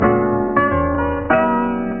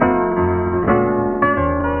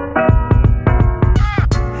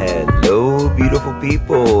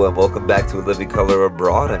back to A Living Color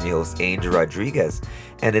Abroad. I'm your host, Angel Rodriguez.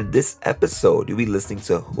 And in this episode, you'll be listening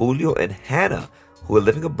to Julio and Hannah, who are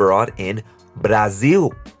living abroad in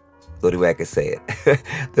Brazil. The only way I can say it.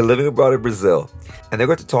 They're living abroad in Brazil. And they're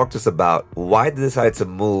going to talk to us about why they decided to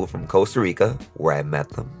move from Costa Rica, where I met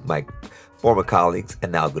them, my former colleagues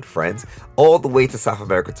and now good friends, all the way to South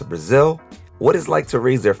America to Brazil, what it's like to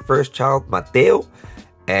raise their first child, Mateo,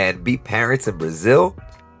 and be parents in Brazil.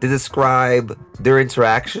 They describe their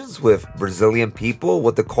interactions with Brazilian people,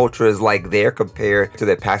 what the culture is like there compared to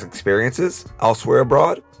their past experiences elsewhere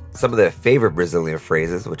abroad, some of their favorite Brazilian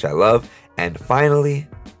phrases, which I love, and finally,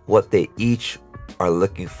 what they each are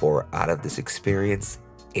looking for out of this experience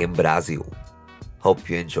in Brazil. Hope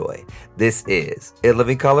you enjoy. This is In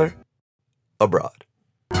Living Color Abroad.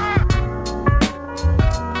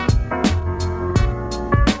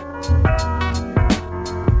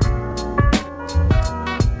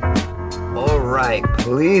 All right,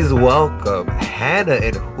 please welcome Hannah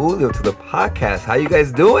and Julio to the podcast. How you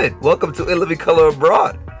guys doing? Welcome to In Living Color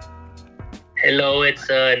Abroad. Hello, it's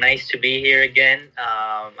nice to be here again.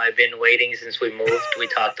 I've been waiting since we moved. We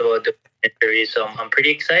talked about the interview, so I'm pretty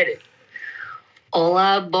excited.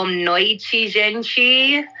 Hola, bom noite,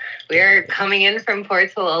 gente. We're coming in from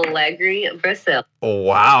Porto Alegre, Brazil. Oh,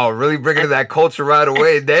 wow, really bringing that culture right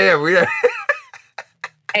away. Damn, we are.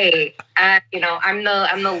 Hey, I'm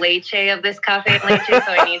the leche of this cafe leche, so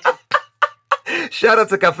I need to. Shout out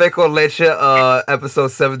to Cafe con Leche, episode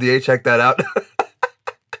 78. Check that out.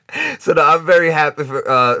 So no, I'm very happy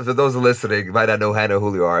for those listening. You might not know Hannah and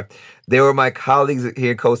Julio are. They were my colleagues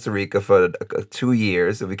here in Costa Rica for 2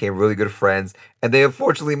 years and became really good friends. And they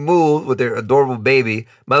unfortunately moved with their adorable baby,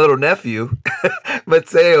 my little nephew,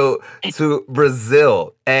 Mateo, to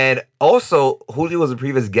Brazil. And also, Julio was a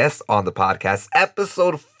previous guest on the podcast,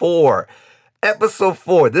 episode 4. Episode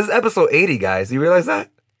 4. This is episode 80, guys. Do you realize that?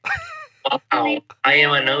 Wow, I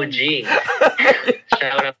am an OG.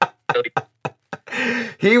 Shout out.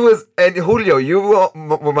 He was, and Julio, you were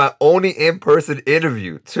my only in-person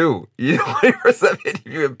interview, too. You only first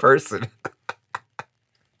interview in person.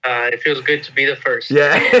 It feels good to be the first.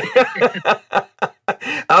 Yeah.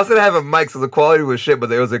 I was going to have a mic, so the quality was shit,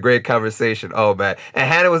 but it was a great conversation. Oh, man. And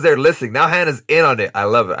Hannah was there listening. Now Hannah's in on it. I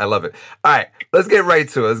love it. I love it. All right. Let's get right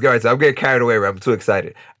to it. I'm getting carried away. I'm too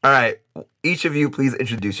excited. All right. Each of you, please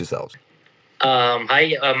introduce yourselves.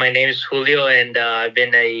 Hi, my name is Julio, and I've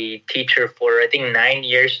been a teacher for, I think, 9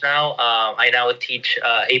 years now. I now teach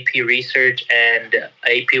AP Research and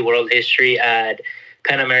AP World History at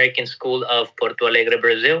Pan American School of Porto Alegre,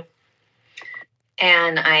 Brazil.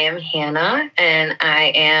 And I am Hannah, and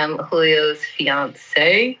I am Julio's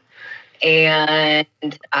fiance. And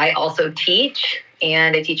I also teach,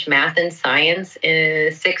 and I teach math and science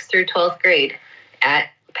in 6th through 12th grade at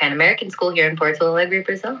Pan American School here in Porto Alegre,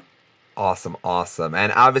 Brazil. Awesome.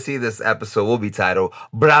 And obviously this episode will be titled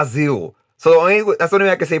Brazil. So that's the only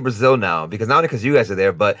way I can say Brazil now, because not only because you guys are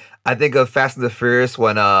there, but I think of Fast and the Furious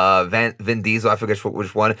when Vin Diesel, I forget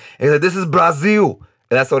which one, and he's like, this is Brazil.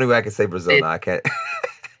 And that's the only way I can say Brazil now. I can't.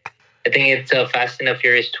 I think it's Fast and the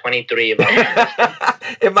Furious 23.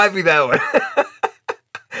 It might be that one.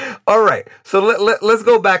 All right. So let's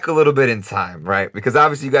go back a little bit in time, right? Because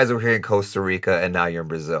obviously you guys were here in Costa Rica and now you're in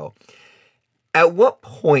Brazil. At what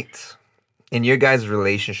point in your guys'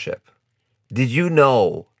 relationship did you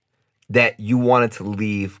know that you wanted to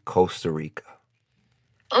leave Costa Rica?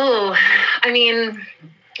 Oh, I mean,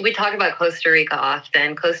 we talk about Costa Rica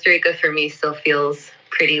often. Costa Rica for me still feels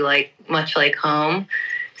pretty much like home.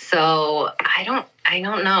 So I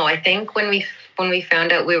don't know. I think when we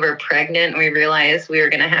found out we were pregnant, we realized we were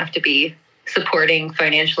going to have to be supporting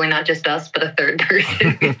financially not just us but a third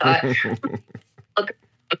person. We thought, look,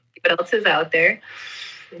 what else is out there?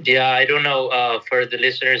 Yeah, I don't know. For the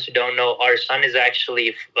listeners who don't know, our son is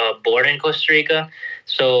actually born in Costa Rica.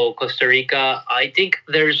 So Costa Rica, I think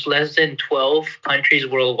there's less than 12 countries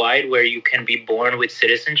worldwide where you can be born with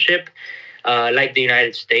citizenship. Like the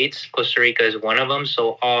United States, Costa Rica is one of them.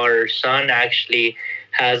 So our son actually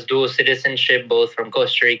has dual citizenship, both from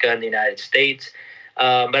Costa Rica and the United States.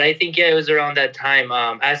 But I think, it was around that time.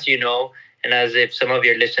 As you know, and as if some of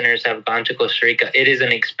your listeners have gone to Costa Rica, it is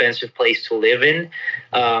an expensive place to live in.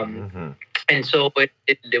 And so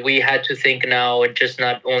we had to think now just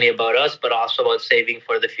not only about us, but also about saving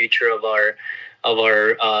for the future of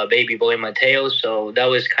our baby boy, Mateo. So that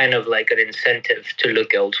was kind of like an incentive to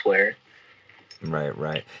look elsewhere.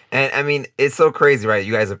 Right. And I mean, it's so crazy, right?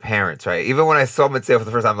 You guys are parents, right? Even when I saw Mateo for the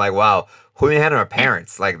first time, I'm like, wow, Julio and Hannah are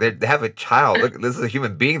parents. Like, they have a child. Look, this is a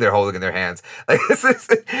human being they're holding in their hands. Like,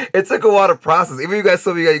 it took a while to process. Even you guys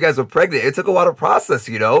told me you guys were pregnant. It took a while to process,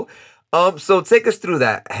 you know? So take us through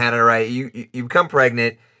that, Hannah. Right, you become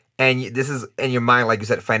pregnant, and this is in your mind, like you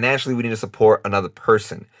said, financially we need to support another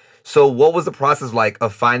person. So what was the process like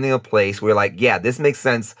of finding a place where, like, yeah, this makes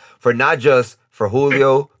sense for not just for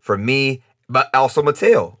Julio, for me, but also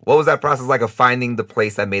Mateo? What was that process like of finding the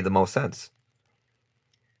place that made the most sense?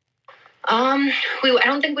 I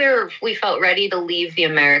don't think we felt ready to leave the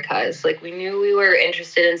Americas. Like, we knew we were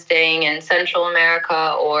interested in staying in Central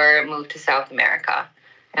America or move to South America.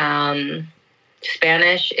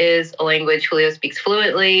 Spanish is a language Julio speaks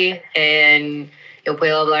fluently, and yo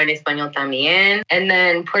puedo hablar en español también. And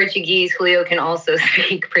then Portuguese, Julio can also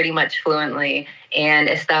speak pretty much fluently. And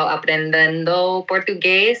está aprendiendo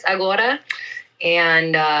portugués agora.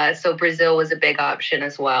 And so Brazil was a big option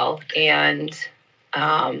as well. And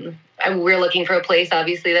we're looking for a place,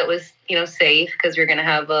 obviously, that was, safe, because we're going to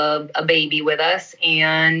have a baby with us.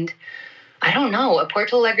 And I don't know,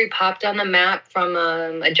 Porto Alegre popped on the map from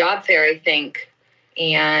a job fair, I think.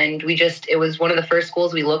 And it was one of the first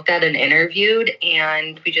schools we looked at and interviewed.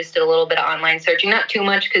 And we just did a little bit of online searching, not too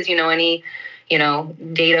much, because, any,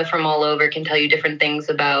 data from all over can tell you different things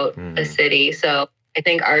about a city. So I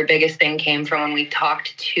think our biggest thing came from when we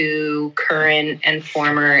talked to current and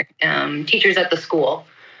former teachers at the school.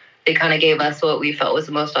 They kind of gave us what we felt was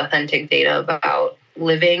the most authentic data about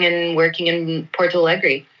living and working in Porto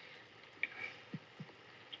Alegre.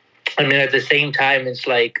 I mean, at the same time, it's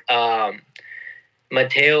like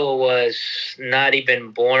Mateo was not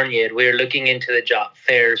even born yet. We were looking into the job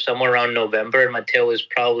fair somewhere around November, and Mateo was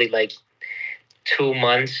probably like 2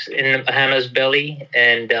 months in Hannah's belly.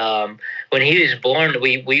 And when he was born,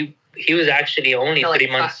 he was actually only 3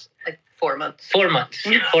 months. 4 months. 4 months.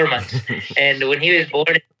 4 months. And when he was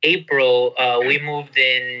born in April, we moved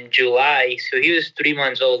in July. So he was 3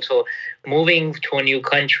 months old. So moving to a new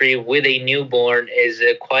country with a newborn is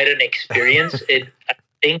quite an experience. I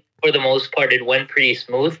think for the most part, it went pretty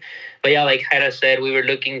smooth. But yeah, like Hannah said, we were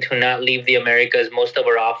looking to not leave the Americas. Most of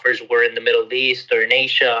our offers were in the Middle East or in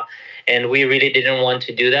Asia. And we really didn't want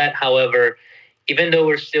to do that. However, even though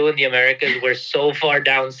we're still in the Americas, we're so far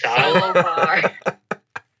down south. So far.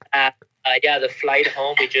 The flight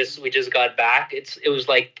home, we just got back. It was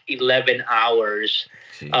like 11 hours.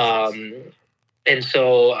 And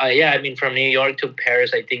so, from New York to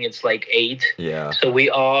Paris, I think it's like 8. Yeah. So we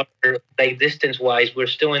are, like, distance-wise, we're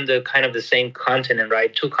still in the kind of the same continent,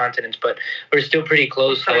 right? 2 continents, but we're still pretty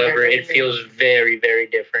close. However, it feels very, very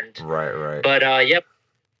different. Right. But,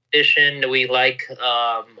 we like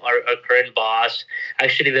our current boss.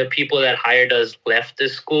 Actually, the people that hired us left the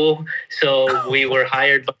school. So we were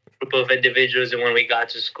hired by group of individuals, and when we got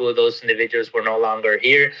to school, those individuals were no longer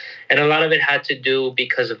here. And a lot of it had to do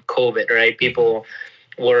because of COVID, right? People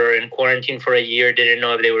were in quarantine for a year, didn't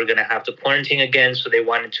know if they were going to have to quarantine again, so they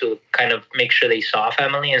wanted to kind of make sure they saw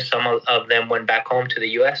family, and some of them went back home to the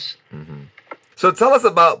U.S. Mm-hmm. So tell us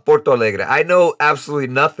about Porto Alegre. I know absolutely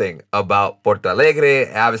nothing about Porto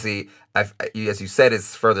Alegre. Obviously, as you said,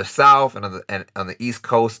 it's further south and on the east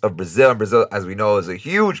coast of Brazil. And Brazil, as we know, is a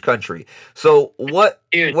huge country. So what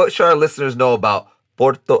should our listeners know about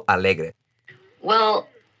Porto Alegre? Well,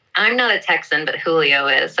 I'm not a Texan, but Julio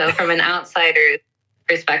is. So from an outsider's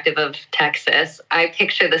perspective of Texas, I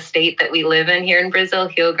picture the state that we live in here in Brazil,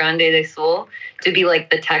 Rio Grande do Sul, to be like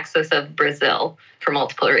the Texas of Brazil for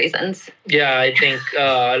multiple reasons. Yeah, I think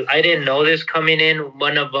I didn't know this coming in.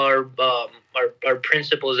 One of our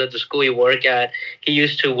principals at the school we work at, he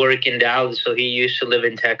used to work in Dallas, so he used to live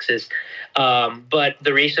in Texas. But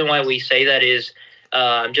the reason why we say that is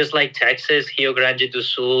just like Texas, Rio Grande do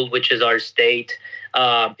Sul, which is our state,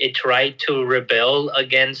 it tried to rebel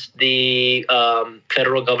against the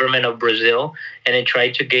federal government of Brazil, and it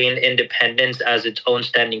tried to gain independence as its own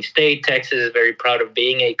standing state. Texas is very proud of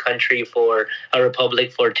being a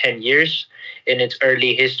republic for 10 years in its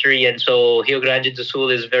early history. And so Rio Grande do Sul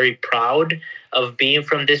is very proud of being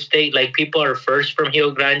from this state. Like, people are first from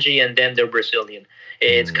Rio Grande and then they're Brazilian.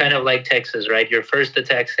 It's kind of like Texas, right? You're first a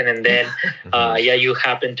Texan, and then, you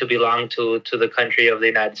happen to belong to the country of the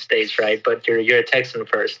United States, right? But you're a Texan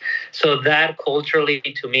first. So that culturally,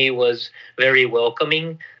 to me, was very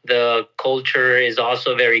welcoming. The culture is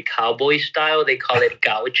also very cowboy style. They call it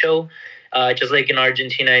gaucho. Just like in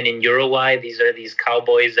Argentina and in Uruguay, these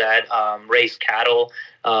cowboys that raise cattle.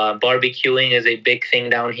 Barbecuing is a big thing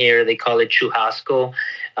down here. They call it churrasco.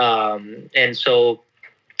 And so,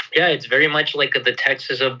 yeah, it's very much like the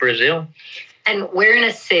Texas of Brazil. And we're in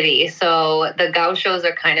a city, so the gauchos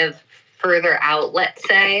are kind of further out, let's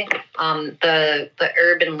say. The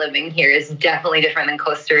urban living here is definitely different than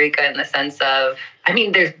Costa Rica in the sense of,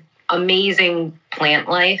 there's amazing plant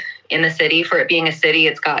life in the city. For it being a city,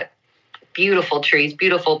 it's got beautiful trees,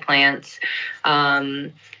 beautiful plants.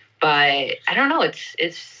 But I don't know.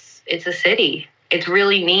 It's a city. It's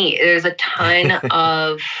really neat. There's a ton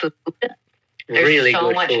of food. There's Really so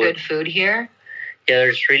good much food. good food here. Yeah,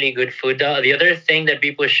 there's really good food. The other thing that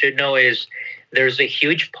people should know is there's a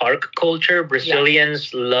huge park culture.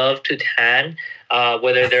 Brazilians love to tan,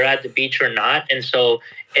 whether they're at the beach or not. And so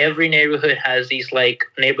every neighborhood has these like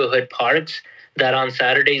neighborhood parks that on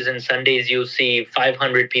Saturdays and Sundays you'll see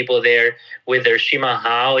 500 people there with their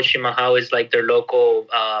chimarrão. Chimarrão is like their local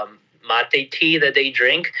mate tea that they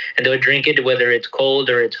drink, and they'll drink it whether it's cold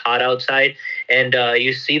or it's hot outside. And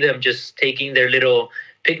you see them just taking their little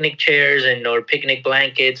picnic chairs and or picnic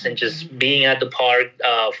blankets and just being at the park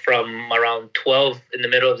from around 12 in the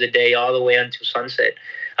middle of the day all the way until sunset.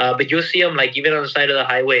 But you'll see them like even on the side of the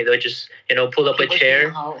highway, they'll just pull up People a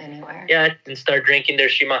chair, anywhere. and start drinking their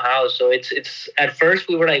chimarrão. So it's at first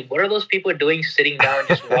we were like, what are those people doing sitting down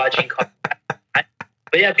just watching cars?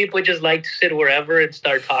 But yeah, people just like to sit wherever and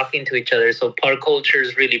start talking to each other. So park culture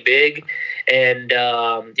is really big. And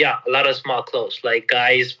a lot of small clubs. Like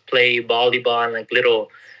guys play volleyball and like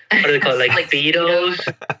little, what do they call it? Like Speedos.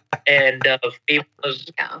 And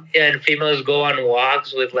females go on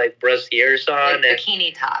walks with like brasiers on. Like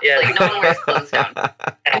bikini tops. Yeah. Like no one wears clothes down.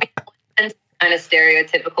 Kind of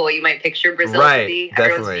stereotypical what you might picture Brazil to be.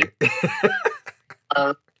 Definitely.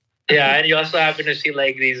 Yeah, and you also happen to see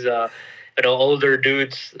like these older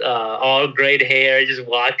dudes, all great hair, just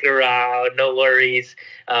walking around, no worries,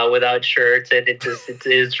 without shirts, and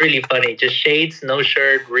it's really funny. Just shades, no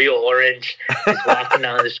shirt, real orange, just walking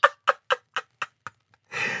down the street.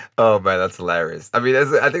 Oh man, that's hilarious. I mean,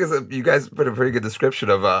 I think you guys put a pretty good description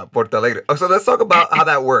of Porto Alegre. Oh, so let's talk about how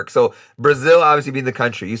that works. So Brazil, obviously being the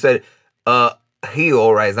country, you said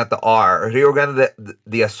Rio, right? It's not the R. Rio Grande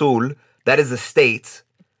do Sul, that is the state,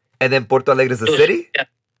 and then Porto Alegre is the city.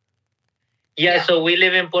 Yeah, so we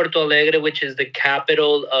live in Porto Alegre, which is the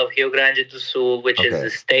capital of Rio Grande do Sul, which is the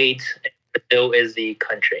state, and Brazil is the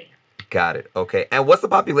country. Got it. Okay, and what's the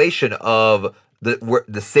population of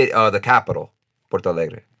the city, the capital, Porto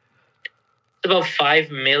Alegre? It's about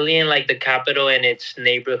 5 million, like the capital and its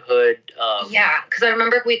neighborhood. Because I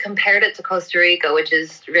remember we compared it to Costa Rica, which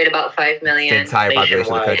is right about 5 million. The entire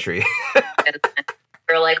population of the country. And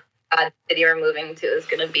we're like, God, the city we're moving to is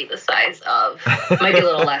going to be the size of, might be a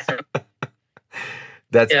little less.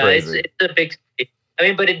 That's crazy. It's a big city. I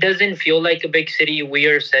mean, but it doesn't feel like a big city. We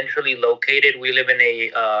are centrally located. We live in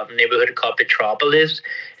a neighborhood called Petropolis,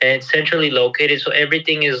 and it's centrally located. So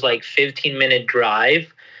everything is like 15-minute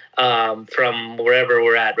drive from wherever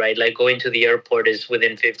we're at, right? Like going to the airport is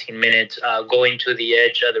within 15 minutes. Going to the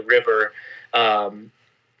edge of the river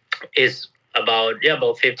is about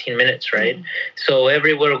 15 minutes, right? Mm-hmm. So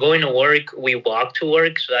everywhere going to work, we walk to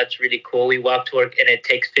work. So that's really cool. We walk to work and it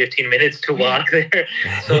takes 15 minutes to walk there.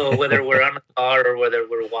 So whether we're on a car or whether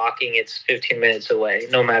we're walking, it's 15 minutes away,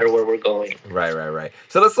 no matter where we're going. Right.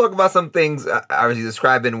 So let's talk about some things, obviously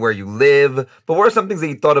describing where you live, but what are some things that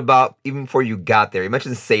you thought about even before you got there? You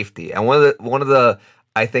mentioned safety. And one of the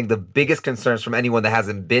I think the biggest concerns from anyone that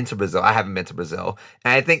hasn't been to Brazil, I haven't been to Brazil,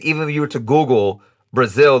 and I think even if you were to Google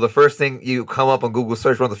Brazil, the first thing you come up on Google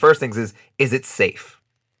search, one of the first things is it safe,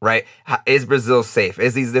 right? Is Brazil safe?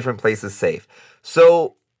 Is these different places safe?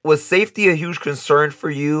 So was safety a huge concern for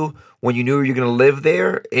you when you knew you were going to live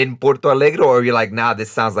there in Porto Alegre, or you're like, nah, this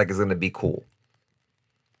sounds like it's going to be cool?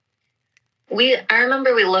 I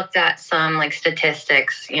remember we looked at some like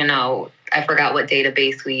statistics, I forgot what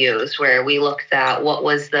database we used, where we looked at what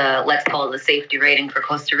was the, let's call it the safety rating for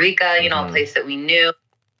Costa Rica, a place that we knew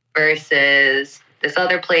versus this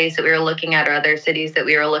other place that we were looking at or other cities that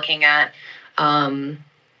we were looking at. And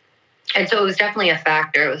so it was definitely a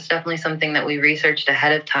factor. It was definitely something that we researched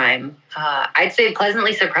ahead of time. I'd say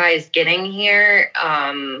pleasantly surprised getting here.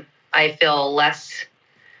 I feel less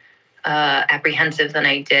apprehensive than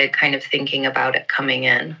I did kind of thinking about it coming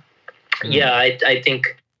in. Yeah, I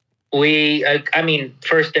think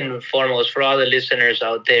first and foremost, for all the listeners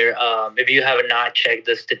out there, if you have not checked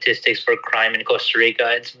the statistics for crime in Costa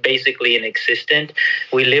Rica, it's basically inexistent.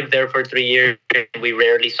 We lived there for 3 years and we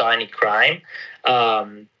rarely saw any crime.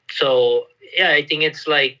 I think it's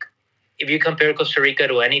like, if you compare Costa Rica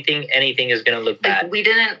to anything is going to look bad. We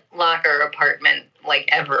didn't lock our apartment,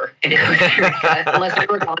 ever in Costa Rica, unless we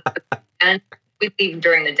were gone. And we'd leave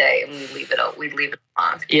during the day and we'd leave it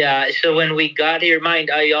on. Yeah, so when we got here,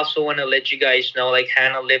 I also want to let you guys know, like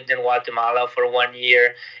Hannah lived in Guatemala for 1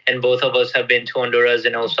 year, and both of us have been to Honduras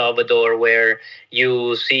and El Salvador, where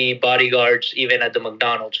you see bodyguards even at the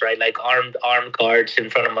McDonald's, right? Like armed guards in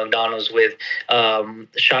front of McDonald's with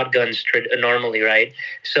shotguns normally, right?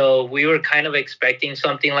 So we were kind of expecting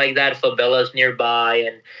something like that, favelas nearby,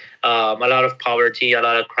 and a lot of poverty, a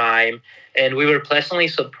lot of crime. And we were pleasantly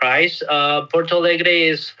surprised. Porto Alegre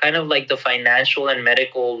is kind of like the financial and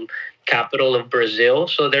medical capital of Brazil,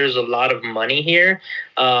 so there's a lot of money here.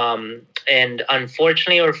 And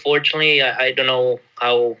unfortunately or fortunately, I don't know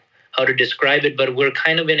how to describe it, but we're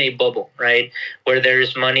kind of in a bubble, right? Where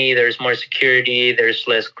there's money, there's more security, there's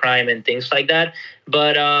less crime and things like that.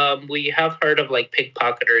 But we have heard of like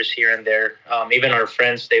pickpocketers here and there. Even our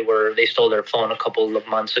friends, they stole their phone a couple of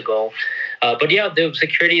months ago. But yeah, the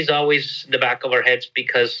security is always the back of our heads,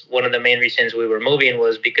 because one of the main reasons we were moving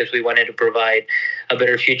was because we wanted to provide a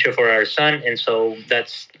better future for our son. And so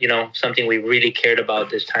that's, something we really cared about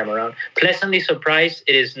this time around. Pleasantly surprised,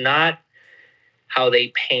 it is not how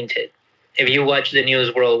they paint it. If you watch the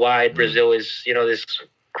news worldwide, Brazil is, this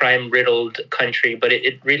crime-riddled country, but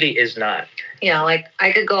it really is not. Yeah, like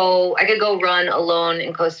I could go run alone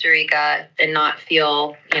in Costa Rica and not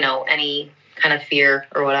feel, any kind of fear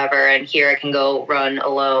or whatever. And here I can go run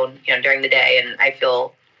alone, during the day, and I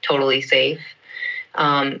feel totally safe.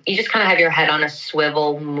 You just kind of have your head on a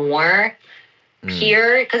swivel more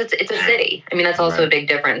here, because it's a city. I mean, that's also a big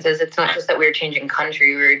difference. Is it's not just that we were changing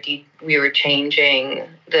country; we were changing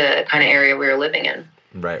the kind of area we were living in.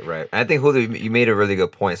 Right. I think, Julio, you made a really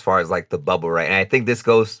good point as far as like the bubble, right? And I think this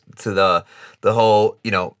goes to the whole,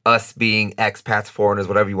 us being expats, foreigners,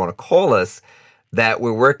 whatever you want to call us, that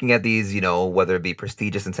we're working at these, whether it be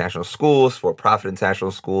prestigious international schools, for-profit international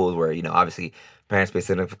schools, where, obviously parents pay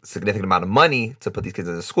a significant amount of money to put these kids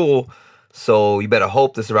into school. So you better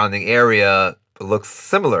hope the surrounding area looks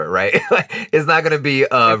similar, right? It's not going to be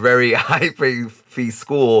a very high fee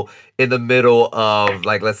school in the middle of,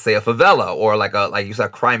 like, let's say a favela, or like you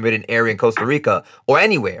said, crime-ridden area in Costa Rica, or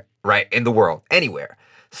anywhere, right, in the world, anywhere.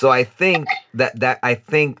 So I think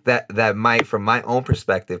that might, from my own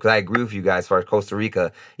perspective, because I agree with you guys as far as Costa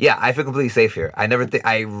Rica, yeah, I feel completely safe here. I never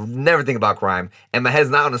think about crime, and my head's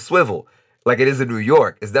not on a swivel like it is in New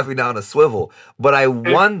York. It's definitely not on a swivel. But I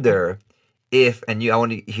wonder if, and I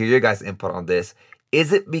want to hear your guys' input on this,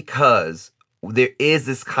 is it because there is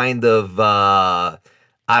this kind of, I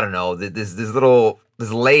don't know,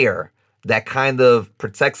 this layer that kind of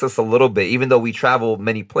protects us a little bit, even though we travel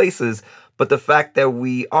many places, but the fact that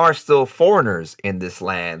we are still foreigners in this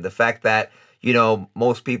land, the fact that,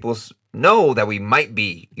 most people know that we might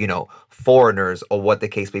be, foreigners, or what the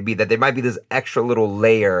case may be, that there might be this extra little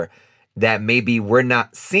layer that maybe we're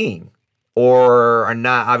not seeing, or are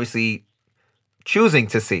not obviously choosing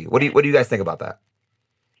to see. What do you guys think about that?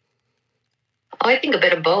 Oh, I think a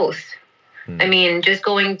bit of both. I mean, just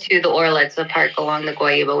going to the Orletza Park along the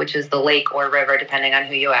Guaíba, which is the lake or river, depending on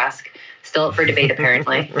who you ask. Still up for debate,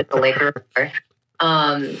 apparently, with the lake or river.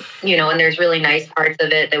 And there's really nice parts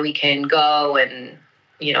of it that we can go and,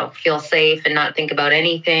 feel safe and not think about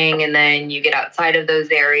anything. And then you get outside of those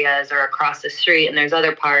areas or across the street, and there's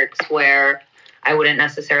other parks where I wouldn't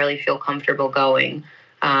necessarily feel comfortable going.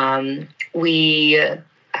 We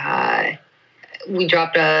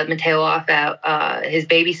dropped Mateo off at his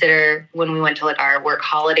babysitter when we went to our work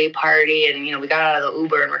holiday party, and we got out of the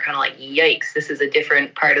Uber and we're kind of like, yikes, this is a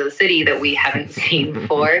different part of the city that we haven't seen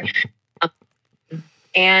before.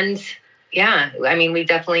 And yeah, I mean, we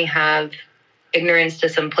definitely have ignorance to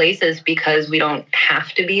some places because we don't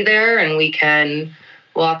have to be there, and we can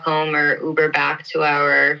walk home or Uber back to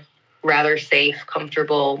our rather safe,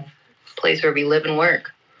 comfortable place where we live and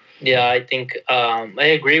work. Yeah, I think I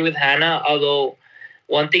agree with Hannah. Although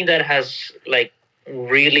one thing that has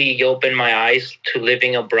really opened my eyes to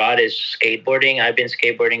living abroad is skateboarding. I've been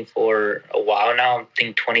skateboarding for a while now. I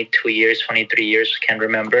think 22 years, 23 years, can't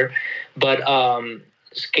remember. But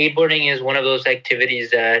skateboarding is one of those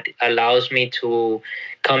activities that allows me to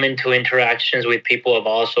come into interactions with people of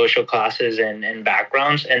all social classes and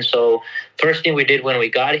backgrounds. And so first thing we did when we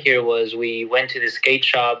got here was we went to the skate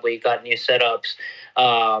shop. We got new setups.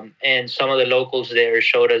 And some of the locals there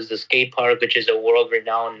showed us the skate park, which is a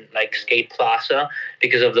world-renowned skate plaza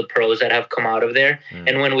because of the pros that have come out of there.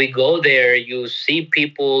 And when we go there, you see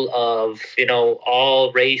people of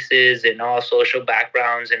all races and all social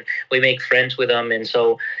backgrounds, and we make friends with them. And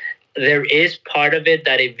so there is part of it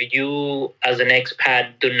that if you as an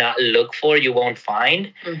expat do not look for, you won't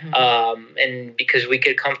find. And because we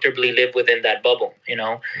could comfortably live within that bubble,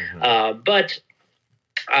 but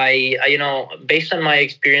based on my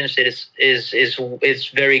experience, it's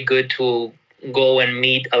very good to go and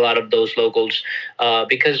meet a lot of those locals,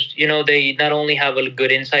 because they not only have a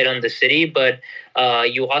good insight on the city, but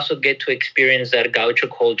you also get to experience that gaucho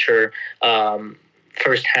culture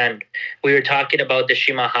firsthand. We were talking about the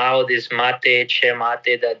shimahao, this mate, che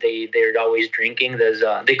mate that they're always drinking.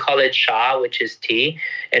 They call it cha, which is tea,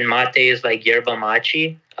 and mate is like yerba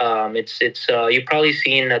machi. It's you've probably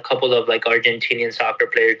seen a couple of like Argentinian soccer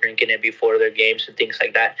players drinking it before their games and things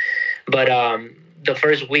like that. But the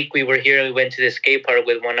first week we were here, we went to the skate park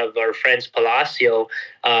with one of our friends, Palacio.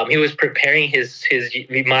 He was preparing his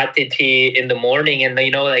mate tea in the morning, and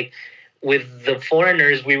like with the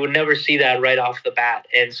foreigners, we would never see that right off the bat.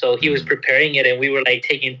 And so he was preparing it, and we were like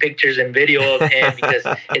taking pictures and video of him because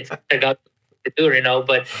it's about to do.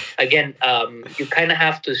 But again, you kind of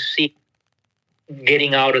have to see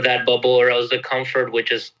getting out of that bubble, or else the comfort would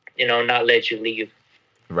just not let you leave.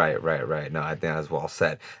 Right. No, I think that's well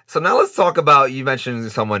said. So now let's talk about, you mentioned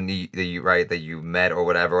someone that you met or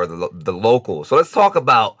whatever, or the local. So let's talk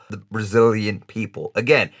about the Brazilian people.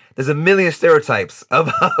 Again, there's a million stereotypes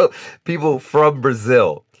about people from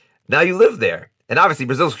Brazil. Now you live there. And obviously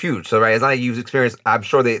Brazil's huge, so right, it's not a huge experience. I'm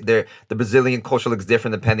sure the Brazilian culture looks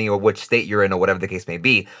different depending on which state you're in or whatever the case may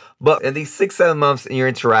be. But in these 6-7 months in your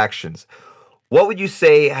interactions, what would you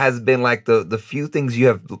say has been like the few things you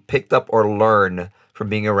have picked up or learned from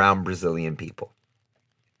being around Brazilian people?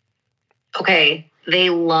 Okay, they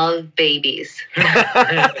love babies.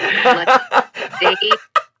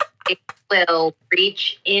 they will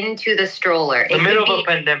reach into the stroller. In the middle of a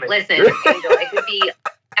pandemic. Listen, Angel, it could be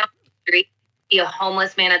down the street, be a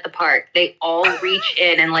homeless man at the park. They all reach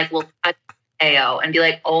in and like will touch Mateo and be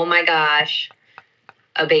like, "Oh my gosh,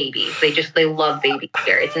 a baby." They love baby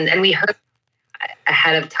spirits, and we heard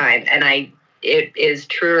ahead of time, and it is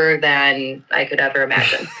truer than I could ever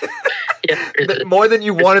imagine. More than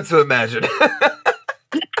you wanted to imagine.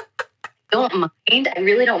 Don't mind. I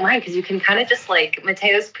really don't mind, because you can kind of just like,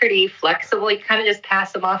 Mateo's pretty flexible. You kind of just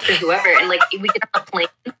pass him off to whoever. And like, we get on a plane,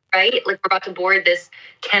 right? Like, we're about to board this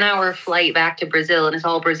 10-hour flight back to Brazil, and it's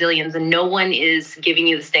all Brazilians, and no one is giving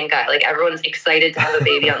you the stink eye. Like, everyone's excited to have a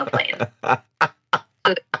baby on the plane.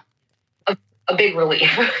 A big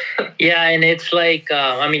relief. Yeah, and it's like,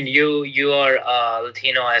 you are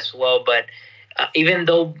Latino as well, but even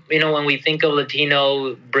though, when we think of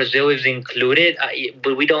Latino, Brazil is included,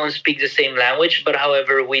 but we don't speak the same language, but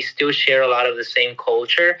however, we still share a lot of the same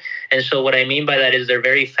culture. And so what I mean by that is they're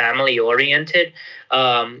very family oriented.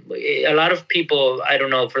 A lot of people, I don't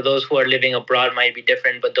know, for those who are living abroad might be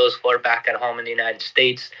different, but those who are back at home in the United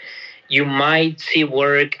States, you might see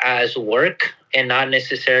work as work and not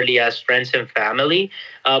necessarily as friends and family.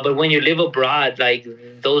 But when you live abroad, like,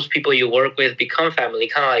 those people you work with become family,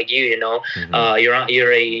 kind of like you. Mm-hmm.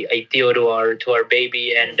 You're a tío to our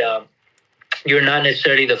baby, and you're not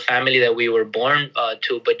necessarily the family that we were born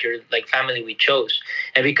to, but you're like family we chose.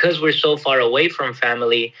 And because we're so far away from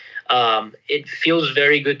family, it feels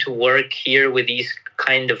very good to work here with these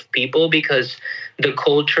kind of people, because the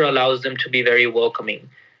culture allows them to be very welcoming.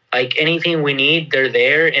 Like, anything we need, they're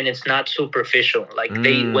there, and it's not superficial. Like,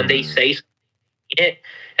 when they say it.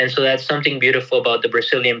 And so that's something beautiful about the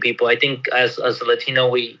Brazilian people. I think as a Latino,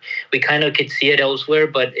 we kind of could see it elsewhere,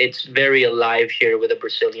 but it's very alive here with the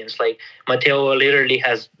Brazilians. Like, Mateo literally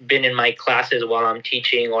has been in my classes while I'm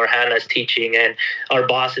teaching, or Hannah's teaching, and our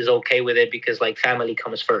boss is okay with it, because like, family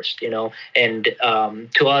comes first, and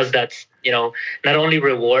to us, that's, not only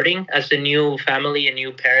rewarding as a new family and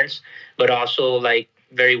new parents, but also like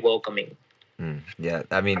very welcoming. Yeah,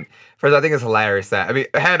 first, I think it's hilarious that,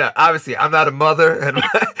 Hannah, obviously, I'm not a mother,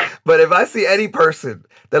 but if I see any person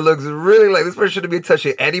that looks really like this person shouldn't be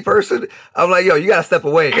touching any person, I'm like, yo, you gotta step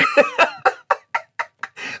away.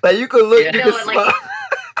 Like, you could look, you could smile.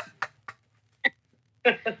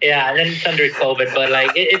 Yeah, and then it's under COVID, but like,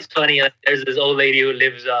 it's funny. Like, there's this old lady who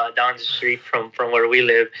lives down the street from where we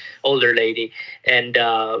live, older lady, and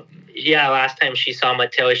last time she saw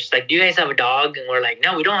Mateo, she's like, "Do you guys have a dog?" And we're like,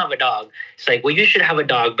 "No, we don't have a dog." It's like, "Well, you should have a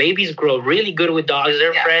dog. Babies grow really good with dogs.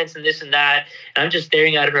 They're friends and this and that." And I'm just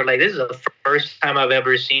staring at her like, "This is the first time I've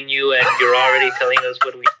ever seen you, and you're already telling us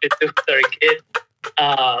what we should do with our kids."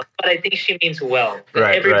 But I think she means well.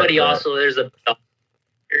 Right, everybody right. Also, there's a dog.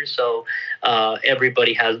 So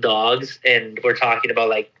everybody has dogs, and we're talking about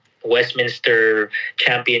like Westminster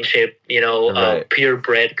Championship, Right.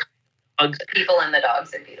 purebred dogs. The people and the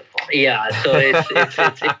dogs are beautiful. Yeah, so it's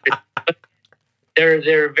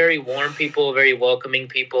they're very warm people, very welcoming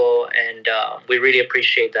people, and we really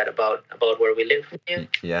appreciate that about where we live.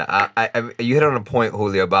 Yeah, I you hit on a point,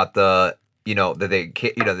 Julio, about that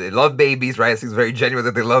they love babies, right? It seems very genuine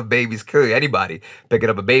that they love babies. Clearly, anybody picking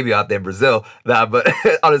up a baby out there in Brazil. Nah, but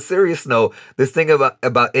on a serious note, this thing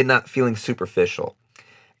about it not feeling superficial.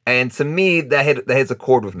 And to me, that hits a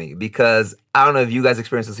chord with me because I don't know if you guys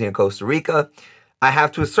experience this here in Costa Rica. I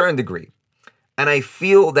have to a certain degree. And I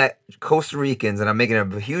feel that Costa Ricans, and I'm making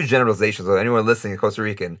a huge generalization, so anyone listening to Costa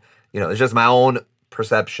Rican, it's just my own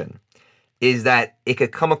perception, is that it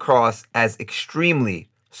could come across as extremely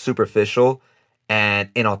superficial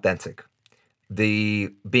and inauthentic.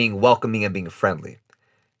 The being welcoming and being friendly.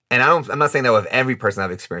 And I'm not saying that with every person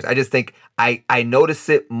I've experienced. I just think I notice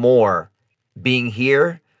it more being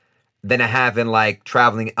here than I have in like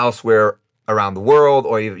traveling elsewhere around the world,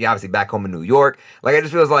 or obviously back home in New York. Like, I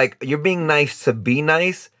just feels like you're being nice to be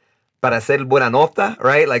nice, para ser buena nota,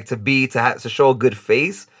 right? Like to show a good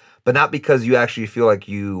face, but not because you actually feel like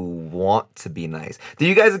you want to be nice. Do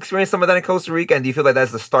you guys experience some of that in Costa Rica? And do you feel like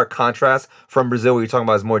that's the stark contrast from Brazil, where you're talking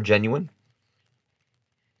about is more genuine?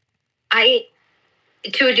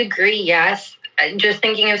 To a degree, yes. Just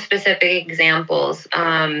thinking of specific examples.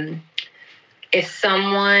 If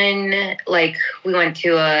someone, like, we went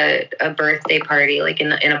to a birthday party, like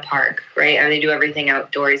in a park, right? And they do everything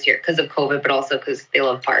outdoors here because of COVID, but also because they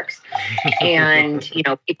love parks. And,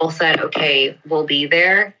 people said, okay, we'll be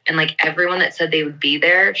there. And like everyone that said they would be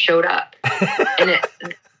there showed up. And that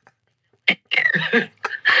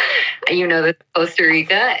Costa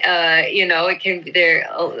Rica, it can be there.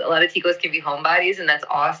 A lot of Ticos can be homebodies, and that's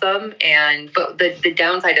awesome. But the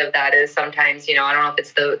downside of that is sometimes, I don't know if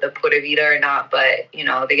it's the pura vida or not, but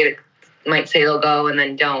they might say they'll go and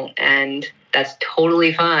then don't, and that's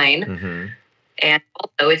totally fine. Mm-hmm. And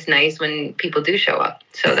also, it's nice when people do show up.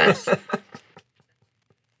 So that's.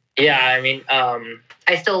 Yeah, I mean,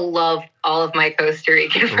 I still love all of my Costa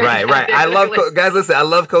Rican friends. Right. I love guys. Listen, I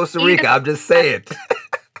love Costa Rica. I'm just saying.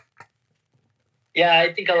 Yeah,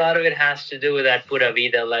 I think a lot of it has to do with that pura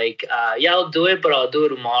vida. Like, I'll do it, but I'll do it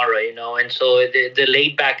tomorrow, And so the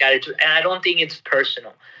laid back attitude. And I don't think it's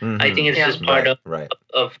personal. Mm-hmm. I think it's just part of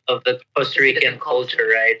the Costa Rican culture,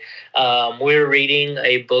 right? We're reading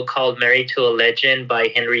a book called Married to a Legend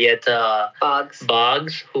by Henrietta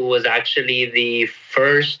Boggs, who was actually the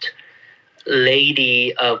first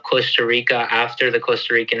lady of Costa Rica after the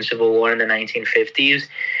Costa Rican Civil War in the 1950s,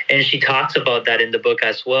 and she talks about that in the book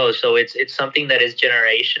as well. So it's something that is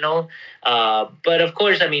generational, but of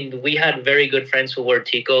course, I mean, we had very good friends who were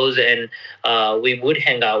Ticos, and we would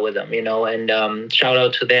hang out with them, and shout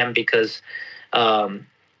out to them because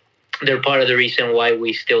they're part of the reason why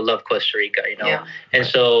we still love Costa Rica, Yeah. And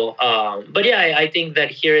so, but yeah, I think that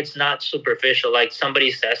here it's not superficial. Like, somebody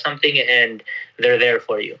says something and they're there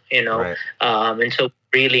for you, Right. And so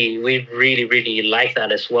we really like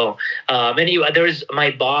that as well. There's my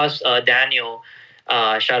boss, Daniel.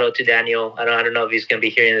 Shout out to Daniel. I don't know if he's gonna be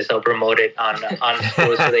hearing this. I'll promote it on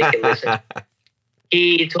school so they can listen.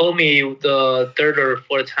 He told me the third or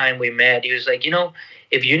fourth time we met, he was like,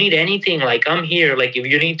 if you need anything, like, I'm here. Like, if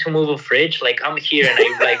you need to move a fridge, like, I'm here. And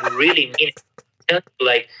I like really mean it.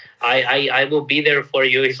 Like, I will be there for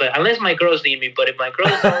you. He's like, unless my girls need me, but if my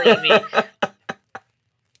girls don't need me.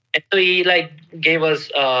 And so he like gave us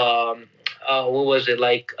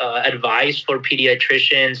advice for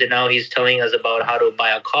pediatricians, and now he's telling us about how to buy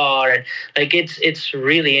a car, and like it's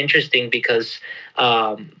really interesting because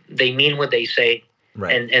they mean what they say.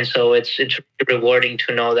 Right. And so it's rewarding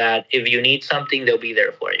to know that if you need something, they'll be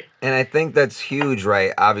there for you. And I think that's huge,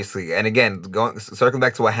 right? Obviously. And again, circling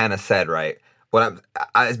back to what Hannah said, right?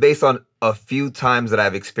 It's based on a few times that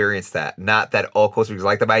I've experienced that. Not that all Costa Ricans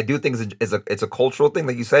like that, but I do think it's a cultural thing.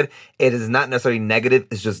 Like you said, it is not necessarily negative.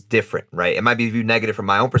 It's just different, right? It might be viewed negative from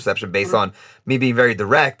my own perception based on me being very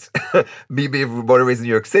direct, me being born and raised in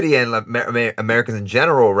New York City and Americans in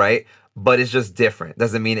general, right? But it's just different.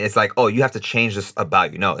 Doesn't mean it's like, oh, you have to change this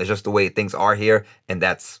about you. No, it's just the way things are here, and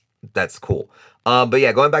that's cool. But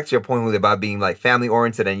yeah, going back to your point, Julio, about being like family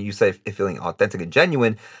oriented, and you said feeling authentic and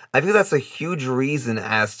genuine, I think that's a huge reason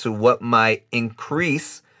as to what might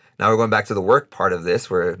increase. Now we're going back to the work part of this.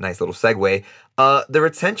 We're a nice little segue. The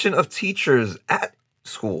retention of teachers at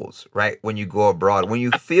schools, right? When you go abroad, when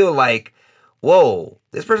you feel like, whoa,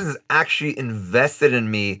 this person is actually invested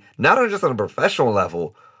in me, not just on a professional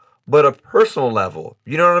level, but a personal level.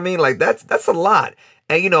 You know what I mean? Like that's a lot.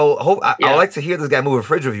 And I like to hear this guy move a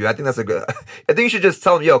fridge with you. I think that's a good. I think you should just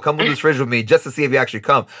tell him, "Yo, come move this fridge with me," just to see if he actually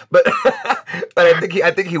come. But I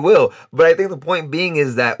think he will. But I think the point being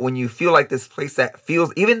is that when you feel like this place that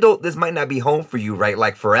feels, even though this might not be home for you, right,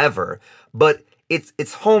 like forever, but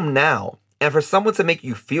it's home now. And for someone to make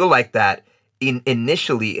you feel like that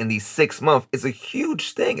initially in these 6 months is a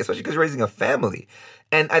huge thing, especially because you're raising a family.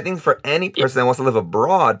 And I think for any person that wants to live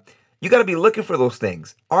abroad, you got to be looking for those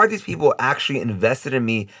things. Are these people actually invested in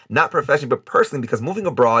me, not professionally, but personally? Because moving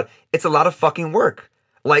abroad, it's a lot of fucking work.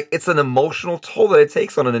 Like, it's an emotional toll that it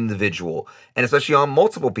takes on an individual, and especially on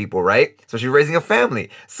multiple people, right? Especially raising a family.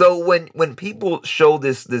 So when people show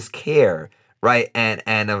this care, right,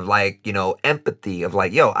 and of like, empathy of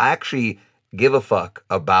like, yo, I actually give a fuck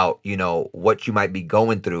about, what you might be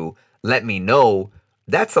going through. Let me know.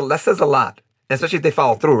 That says a lot. Especially if they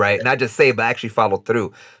follow through, right? Not just say it, but actually follow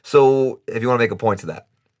through. So if you want to make a point to that.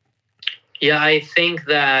 Yeah, I think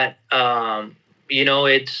that,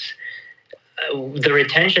 it's the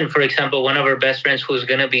retention. For example, one of our best friends who's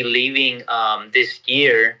going to be leaving this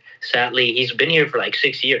year, sadly, he's been here for like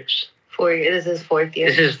 6 years. This is fourth year.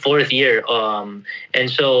 This is fourth year. And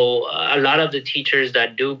so a lot of the teachers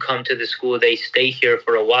that do come to the school, they stay here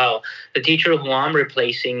for a while. The teacher who I'm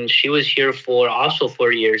replacing, she was here for also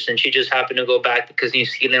 4 years, and she just happened to go back because New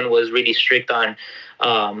Zealand was really strict on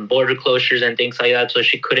border closures and things like that. So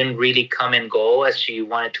she couldn't really come and go as she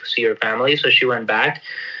wanted to see her family. So she went back.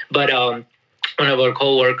 But one of our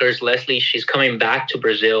co-workers, Leslie, she's coming back to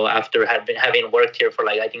Brazil after having worked here for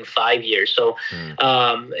I think 5 years. So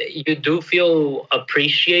you do feel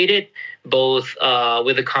appreciated, both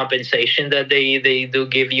with the compensation that they do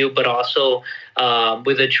give you, but also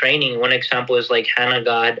with the training. One example is Hannah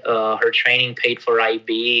got her training paid for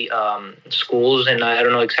IB schools, and I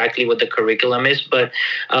don't know exactly what the curriculum is, but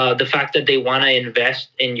the fact that they want to invest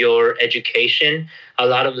in your education. A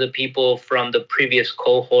lot of the people from the previous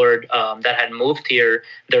cohort that had moved here,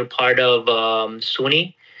 they're part of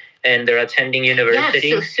SUNY, and they're attending university.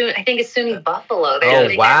 Yeah, so I think it's SUNY Buffalo.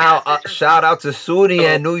 Wow. Shout out to SUNY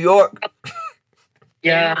and New York.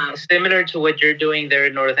 Yeah, similar to what you're doing there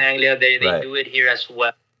in North Anglia, they right. do it here as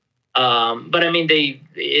well. But I mean,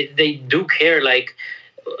 they do care.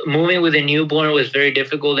 Moving with a newborn was very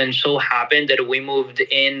difficult, and so happened that we moved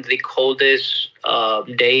in the coldest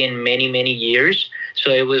day in many, many years. So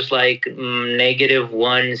it was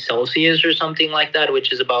 -1 Celsius or something like that,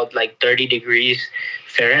 which is about 30 degrees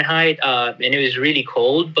Fahrenheit. And it was really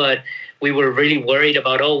cold, but we were really worried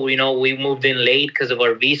about, we moved in late because of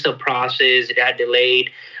our visa process. It had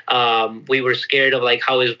delayed. We were scared of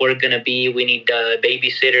how is work going to be. We need a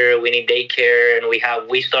babysitter, we need daycare, and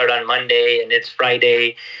we start on Monday and it's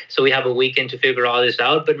Friday. So we have a weekend to figure all this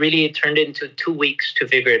out. But really it turned into 2 weeks to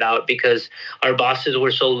figure it out because our bosses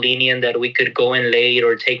were so lenient that we could go in late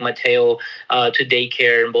or take Mateo to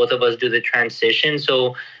daycare and both of us do the transition.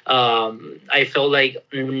 So I felt like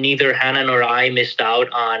neither Hannah nor I missed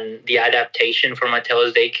out on the adaptation for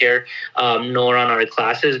Mateo's daycare, nor on our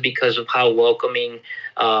classes because of how welcoming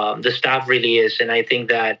the staff really is. And I think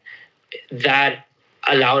that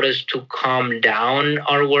allowed us to calm down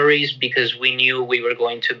our worries because we knew we were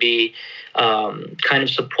going to be kind of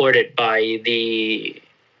supported by the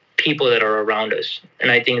people that are around us.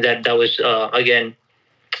 And I think that was, again,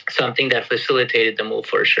 something that facilitated the move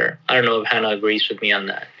for sure. I don't know if Hannah agrees with me on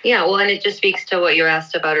that. Yeah, well, and it just speaks to what you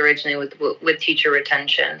asked about originally with teacher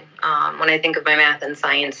retention. When I think of my math and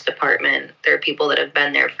science department, there are people that have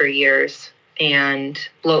been there for years, and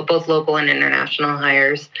both local and international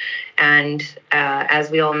hires. And as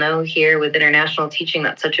we all know here with international teaching,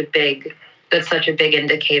 that's such a big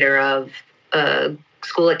indicator of a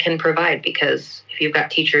school it can provide, because if you've got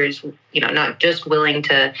teachers, not just willing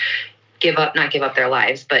to not give up their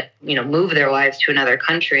lives, but move their lives to another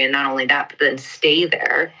country, and not only that, but then stay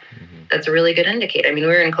there. Mm-hmm. That's a really good indicator. I mean,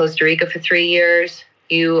 we were in Costa Rica for 3 years.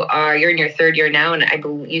 You're in your third year now, and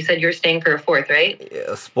you said you're staying for a fourth, right?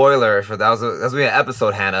 Yeah, spoiler for that was an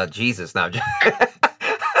episode, Hannah. Jesus, now.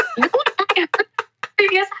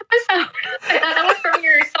 Previous episode. I thought that was from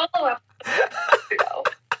your solo episode.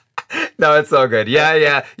 No, it's all good.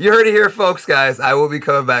 Yeah. You heard it here, folks, guys. I will be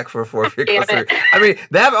coming back for a fourth year. I mean,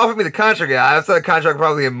 they haven't offered me the contract yet. I have signed a contract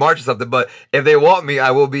probably in March or something, but if they want me,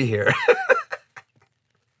 I will be here.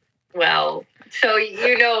 Well, so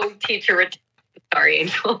teacher retention. Sorry,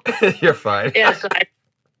 Angel. You're fine. Yeah, so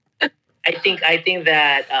I think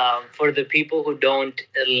that for the people who don't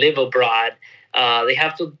live abroad, they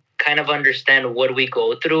have to kind of understand what we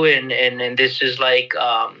go through, and this is a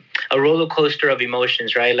roller coaster of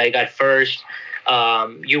emotions, right? At first,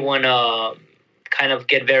 you want to kind of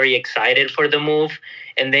get very excited for the move,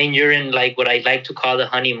 and then you're in what I like to call the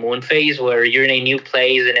honeymoon phase, where you're in a new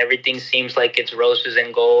place and everything seems like it's roses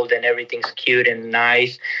and gold and everything's cute and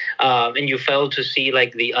nice, and you fail to see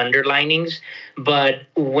the underlinings. But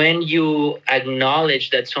when you acknowledge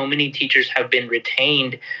that so many teachers have been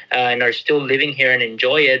retained and are still living here and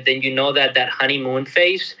enjoy it, then you know that honeymoon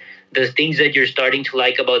phase, the things that you're starting to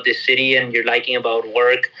like about this city and you're liking about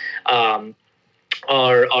work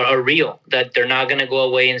are real, that they're not going to go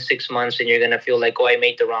away in 6 months and you're going to feel like, oh, I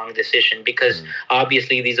made the wrong decision, because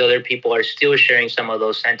obviously these other people are still sharing some of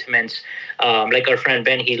those sentiments. Like our friend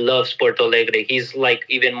Ben, he loves Porto Alegre. He's like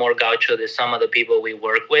even more gaucho than some of the people we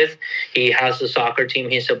work with. He has a soccer team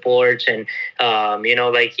he supports, and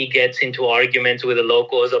like he gets into arguments with the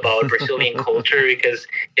locals about Brazilian culture because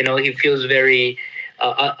he feels very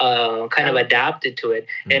kind of adapted to it.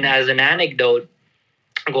 And as an anecdote,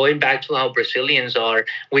 going back to how Brazilians are,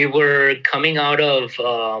 we were coming out of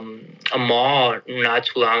a mall not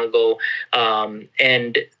too long ago,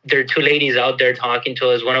 and there are two ladies out there talking to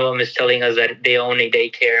us. One of them is telling us that they own a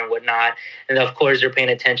daycare and whatnot, and of course they're paying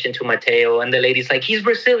attention to Mateo, and the lady's like, he's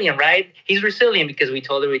Brazilian, right? He's Brazilian, because we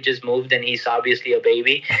told her we just moved and he's obviously a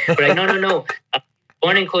baby. We're like, no.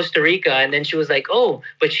 Born in Costa Rica. And then she was like, oh,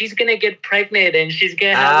 but she's going to get pregnant and she's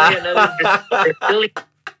going to have another Brazilian.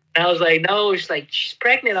 And I was like, no. She's like, she's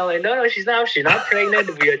pregnant. I'm like, no, she's not. She's not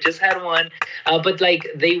pregnant. We just had one. But like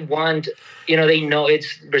they want, they know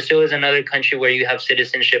Brazil is another country where you have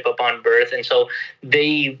citizenship upon birth. And so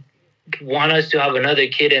they want us to have another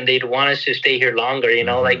kid and they'd want us to stay here longer.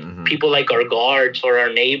 People like our guards or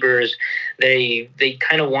our neighbors, they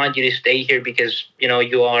kind of want you to stay here because,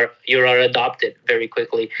 you are adopted very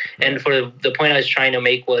quickly. And for the point I was trying to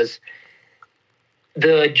make was,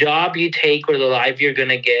 the job you take or the life you're going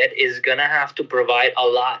to get is going to have to provide a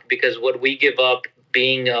lot, because what we give up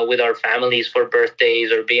being with our families for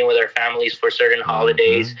birthdays or being with our families for certain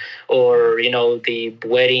holidays or, the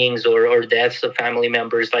weddings or deaths of family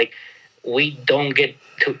members, like we don't get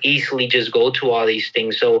to easily just go to all these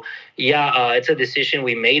things. So, it's a decision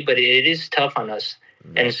we made, but it is tough on us.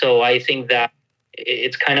 And so I think that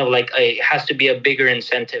it's kind of like it has to be a bigger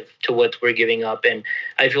incentive to what we're giving up. And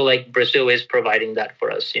I feel like Brazil is providing that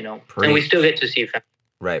for us, and we still get to see family.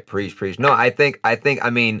 Right. Preach. No, I think,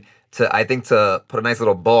 to put a nice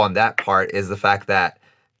little bow on that part is the fact that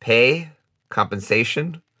pay,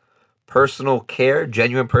 compensation, personal care,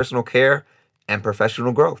 genuine personal care, and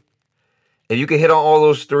professional growth. If you can hit on all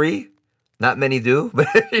those three, not many do, but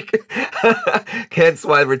hence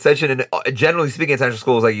why retention, and generally speaking, international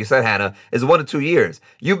schools, like you said, Hannah, is 1 to 2 years.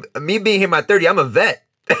 Me being here in my 30, I'm a vet.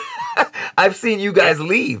 I've seen you guys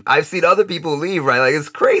leave. I've seen other people leave, right? Like, it's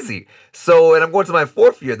crazy. So, and I'm going to my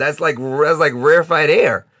 4th year. That's like rarefied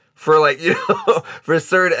air for for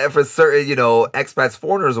certain, expats,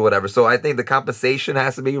 foreigners or whatever. So I think the compensation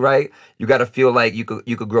has to be right. You got to feel like you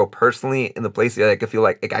could grow personally in the place that it could feel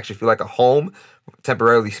like, it actually feel like a home,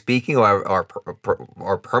 temporarily speaking,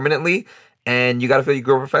 or permanently. And you got to feel you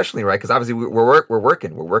grow professionally, right? Because obviously we're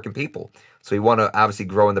working people. So we want to obviously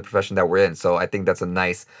grow in the profession that we're in. So I think that's a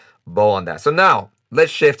nice bow on that. So now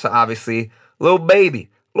let's shift to obviously little baby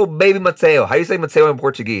Mateo. How do you say Mateo in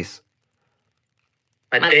Portuguese?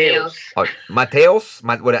 Mateus. Oh, Mateus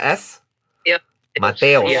with an S? Yep.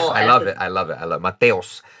 Mateus. Yeah. I love it.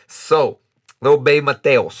 Mateus. So, little baby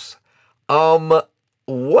Mateus.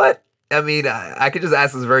 What? I mean, I could just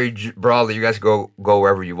ask this very broadly. You guys go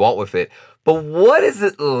wherever you want with it. But what is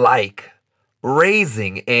it like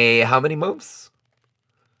raising how many months?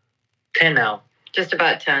 10 now. Just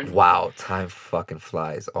about 10. Wow, time fucking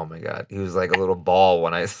flies. Oh my God. He was like a little ball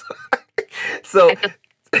when I saw. So.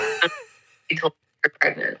 I told her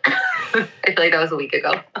pregnant. I feel like that was a week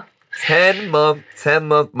ago. 10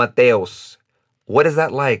 month Mateus. What is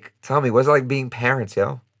that like? Tell me, what's it like being parents,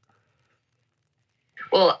 yo?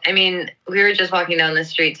 Well, I mean, we were just walking down the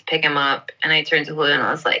street to pick him up, and I turned to Julio and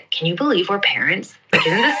I was like, can you believe we're parents? Like,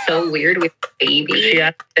 isn't this so weird with a baby? She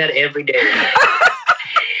asks that every day.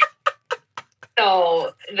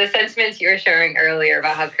 So the sentiments you were sharing earlier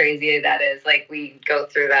about how crazy that is, like we go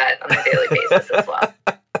through that on a daily basis as well.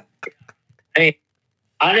 I mean,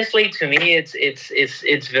 honestly, to me,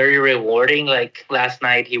 it's very rewarding. Like last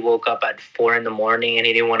night, he woke up at 4 a.m. and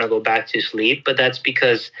he didn't want to go back to sleep. But that's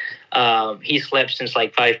because he slept since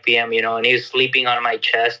like 5 p.m. And he was sleeping on my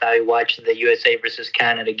chest. I watched the USA versus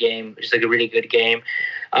Canada game, which is like a really good game.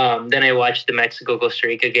 Then I watched the Mexico-Costa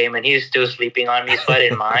Rica game, and he was still sleeping on me, so I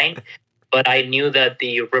didn't mind. But I knew that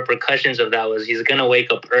the repercussions of that was he's going to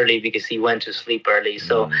wake up early because he went to sleep early.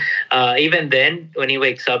 So even then, when he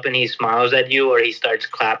wakes up and he smiles at you or he starts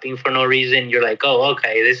clapping for no reason, you're like, oh,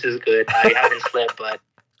 okay, this is good. I haven't slept, but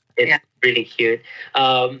it's really cute.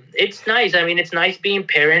 It's nice. I mean, it's nice being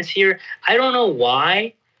parents here. I don't know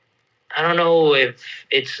why. I don't know if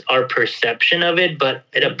it's our perception of it, but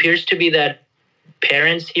it appears to be that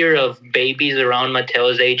parents here of babies around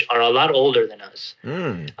Mateo's age are a lot older than us.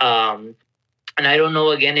 And I don't know,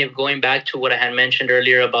 again, if going back to what I had mentioned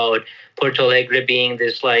earlier about Porto Alegre being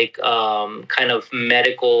this like kind of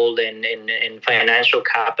medical and financial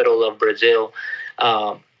capital of Brazil,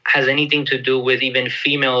 has anything to do with even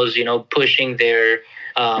females, pushing their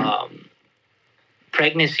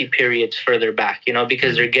pregnancy periods further back,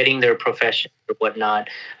 because they're getting their profession or whatnot.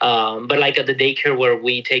 But like at the daycare where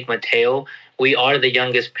we take Mateo, we are the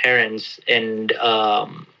youngest parents, and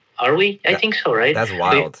are we? I think so, right? That's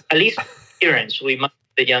wild. At least parents, we might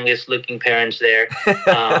be the youngest looking parents there.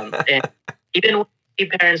 And even when we see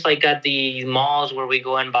parents like at the malls where we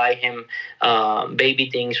go and buy him baby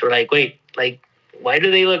things, we're like, wait, like, why do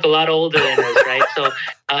they look a lot older than us, right? So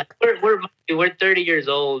we're 30 years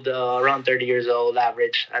old, around 30 years old,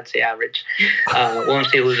 average. I'd say average. Won't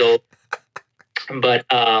say who's old. But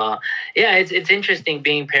yeah, it's interesting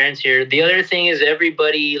being parents here. The other thing is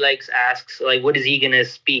everybody asks, like, what is he gonna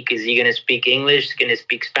speak? Is he gonna speak English? Is he gonna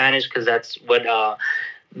speak Spanish? Because that's what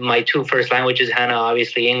my two first languages, Hannah,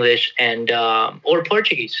 obviously English and or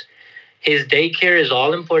Portuguese. His daycare is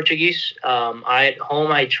all in Portuguese. At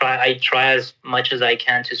home, I try as much as I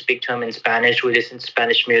can to speak to him in Spanish. We listen to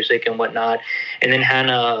Spanish music and whatnot. And then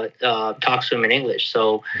Hannah talks to him in English.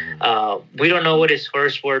 So we don't know what his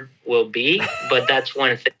first word will be, but that's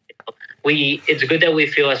one thing. It's good that we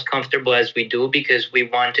feel as comfortable as we do because we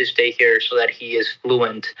want to stay here so that he is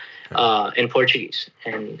fluent in Portuguese.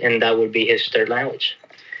 And that would be his third language.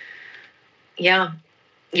 Yeah.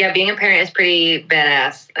 Yeah, being a parent is pretty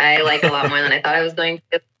badass. I like it a lot more than I thought I was going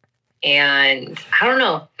to. And I don't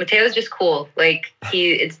know, Mateo's just cool. Like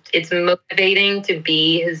it's motivating to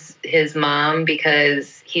be his mom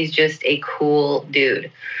because he's just a cool dude.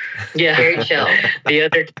 Yeah, very chill. The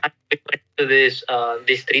other time we went to this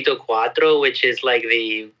Distrito Cuatro, which is like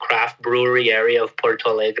the craft brewery area of Porto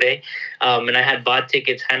Alegre, and I had bought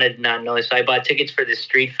tickets. Hannah did not know, so I bought tickets for the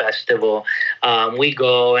street festival. We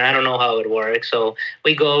go, and I don't know how it works. So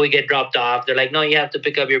we go, we get dropped off. They're like, no, you have to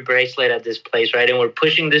pick up your bracelet at this place, right? And we're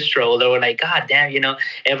pushing the stroller. We're like, God damn,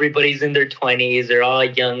 everybody's in their 20s. They're all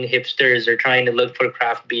young hipsters. They're trying to look for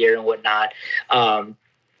craft beer and whatnot.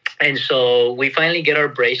 And so we finally get our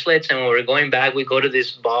bracelets, and when we're going back, we go to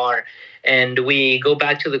this bar, and we go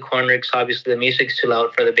back to the corner because obviously the music's too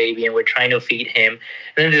loud for the baby, and we're trying to feed him.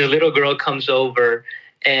 And then this little girl comes over,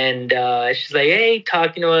 and she's like, hey,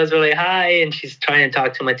 talking to us. We're like, hi. And she's trying to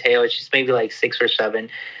talk to Mateo. She's maybe like 6 or 7. And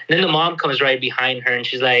then the mom comes right behind her, and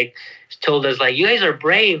she's like, told us, like, you guys are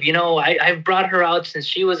brave. I've brought her out since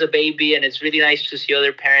she was a baby, and it's really nice to see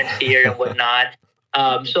other parents here and whatnot.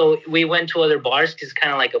 So we went to other bars because it's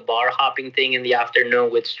kind of like a bar hopping thing in the afternoon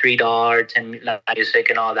with street art and music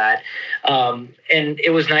and all that. And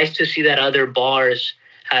it was nice to see that other bars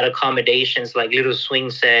had accommodations like little swing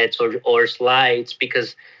sets or slides,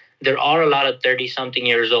 because there are a lot of 30-something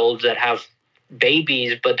years olds that have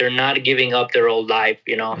babies, but they're not giving up their old life.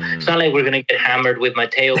 It's not like we're going to get hammered with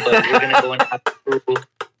Mateo, but we're going to go and have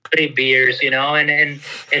 3 beers,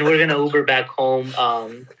 and we're going to Uber back home.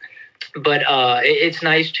 But it's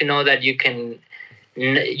nice to know that you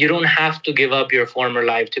don't have to give up your former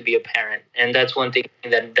life to be a parent. And that's one thing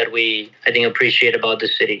that we, I think, appreciate about the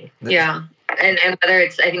city. Yeah. And whether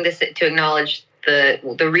it's, I think, to acknowledge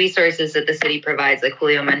the resources that the city provides, like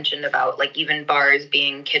Julio mentioned about like even bars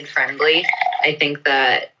being kid friendly. I think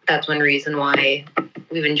that's one reason why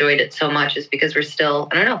we've enjoyed it so much is because we're still,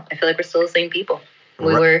 I don't know, I feel like we're still the same people.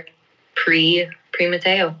 We were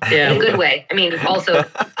pre-Mateo. Yeah. In a good way. I mean, also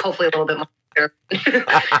hopefully a little bit more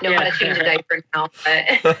know how to change a diaper now.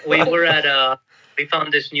 But we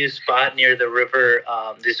found this new spot near the river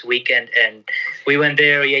this weekend, and we went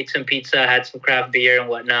there, we ate some pizza, had some craft beer and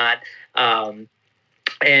whatnot. And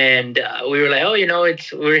we were like,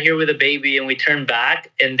 we're here with a baby, and we turned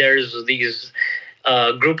back, and there's these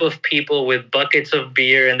group of people with buckets of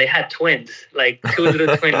beer, and they had twins, like 2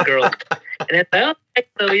 little twin girls. And it's like,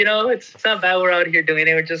 so, it's not bad we're out here doing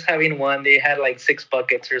it. We're just having one. They had like 6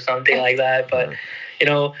 buckets or something like that. But,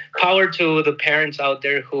 power to the parents out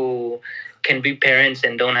there who can be parents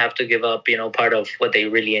and don't have to give up, part of what they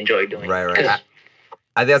really enjoy doing. Right.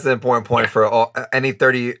 I think that's an important point for any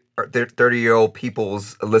 30-year-old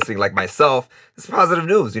people's listening like myself. It's positive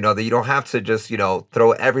news, that you don't have to just,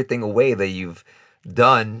 throw everything away that you've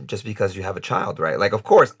done just because you have a child, right? Like, of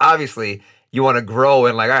course, obviously, you want to grow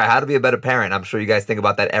and like, all right, how to be a better parent? I'm sure you guys think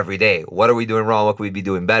about that every day. What are we doing wrong? What could we be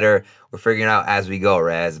doing better? We're figuring out as we go,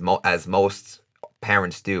 right? As most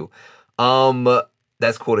parents do.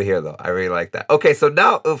 That's cool to hear, though. I really like that. Okay, so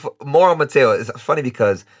now more on Mateo. It's funny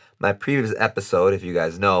because my previous episode, if you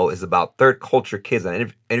guys know, is about third culture kids.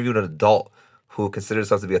 I interviewed an adult who considers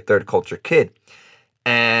himself to be a third culture kid.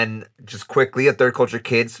 And just quickly, a third culture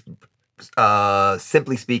kid's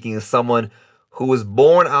simply speaking, is someone who was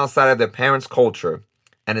born outside of their parents' culture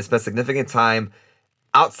and has spent significant time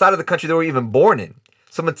outside of the country they were even born in.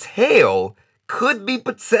 So Mateo could be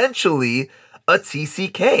potentially a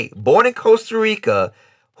TCK, born in Costa Rica.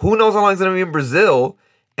 Who knows how long he's going to be in Brazil?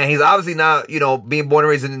 And he's obviously not, being born and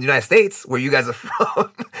raised in the United States, where you guys are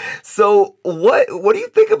from. So what do you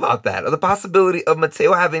think about that? Or the possibility of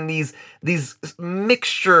Mateo having these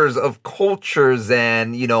mixtures of cultures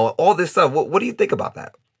and, all this stuff. What do you think about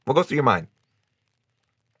that? What goes through your mind?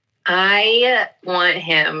 I want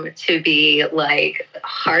him to be like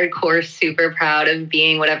hardcore, super proud of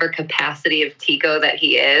being whatever capacity of Tico that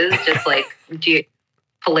he is. Just like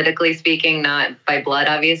politically speaking, not by blood,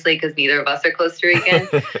 obviously, because neither of us are Costa Rican.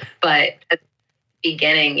 But at the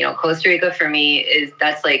beginning, Costa Rica for me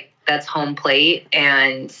that's home plate.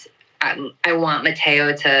 And I want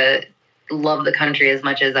Mateo to love the country as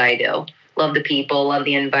much as I do. Love the people, love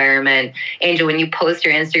the environment. Angel, when you post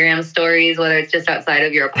your Instagram stories, whether it's just outside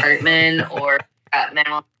of your apartment or at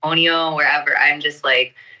Manuel Antonio, wherever, I'm just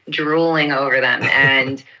like drooling over them.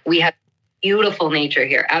 And we have beautiful nature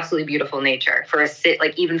here, absolutely beautiful nature for a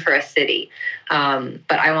even for a city. But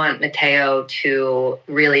I want Mateo to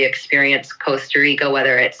really experience Costa Rica,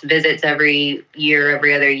 whether it's visits every year,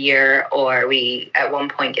 every other year, or we at one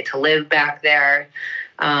point get to live back there.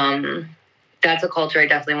 That's a culture I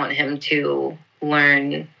definitely want him to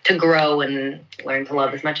learn to grow and learn to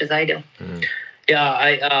love as much as I do. Mm.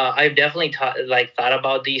 Yeah, I've definitely thought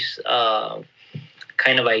about these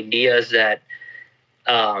kind of ideas that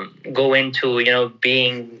go into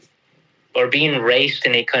being raised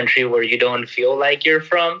in a country where you don't feel like you're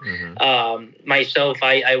from. Mm-hmm. Myself,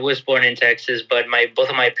 I was born in Texas, but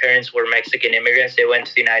both of my parents were Mexican immigrants. They went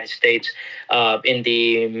to the United States in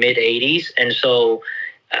the mid '80s, and so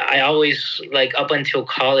I always, up until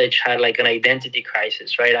college, had an identity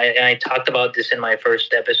crisis, right? I talked about this in my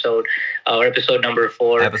first episode, or episode number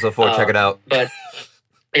 4. Episode 4, check it out. But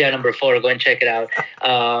yeah, number 4, go and check it out.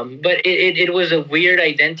 But it was a weird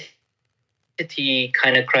identity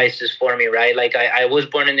kind of crisis for me, right? I was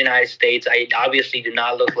born in the United States. I obviously do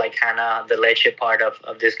not look like Hannah, the leche part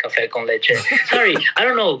of this Café con Leche. Sorry, I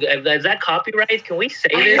don't know. Is that copyright? Can we say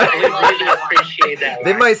this? I would really appreciate that.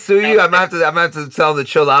 They might sue you. I'm gonna have to tell them to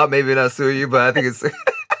chill out. Maybe not sue you, but I think it's...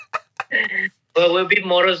 Well, we'll be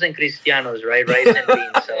moros and cristianos, right? Rice and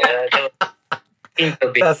beans. So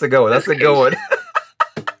that's a good one. That's a good one.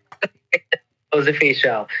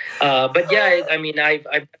 Official. But yeah, I mean, I've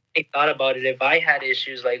thought about it. If I had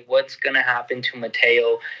issues, what's going to happen to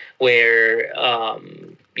Mateo, where,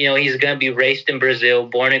 he's going to be raised in Brazil,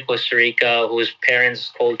 born in Costa Rica, whose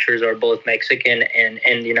parents' cultures are both Mexican and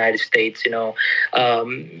the United States,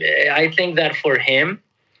 I think that for him,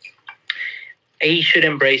 he should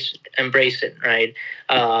embrace it, right?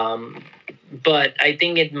 But I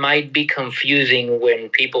think it might be confusing when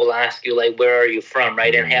people ask you, where are you from,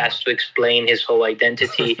 right? And he has to explain his whole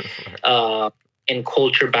identity and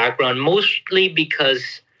culture background, mostly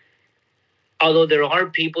because although there are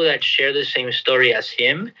people that share the same story as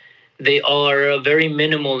him, they are very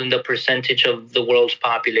minimal in the percentage of the world's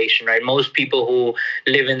population, right? Most people who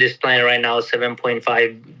live in this planet right now,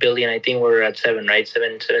 7.5 billion, I think we're at 7, right?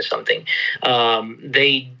 7 something.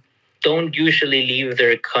 They don't usually leave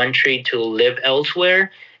their country to live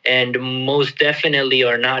elsewhere, and most definitely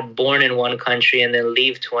are not born in one country and then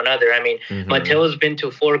leave to another. I mean, Mm-hmm. Mateo's been to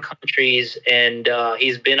 4 countries, and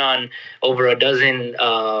he's been on over a dozen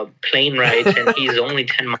plane rides, and he's only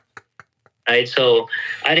 10 months. Right, so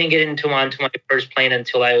I didn't get onto my first plane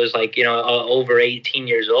until I was over 18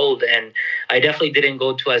 years old, and I definitely didn't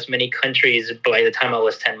go to as many countries by the time I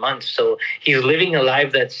was 10 months. So he's living a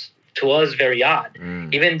life that's, to us, very odd.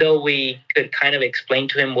 Even though we could kind of explain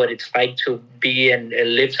to him what it's like to be and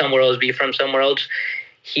live somewhere else, be from somewhere else,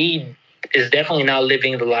 he is definitely not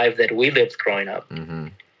living the life that we lived growing up. Mm-hmm.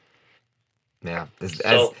 Yeah,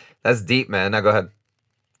 that's deep, man. Now go ahead.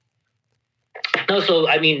 No, so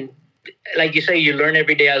I mean, like you say, you learn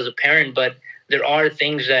every day as a parent, but there are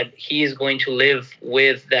things that he is going to live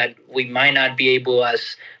with that we might not be able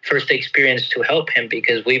as first experience to help him,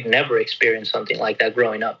 because we've never experienced something like that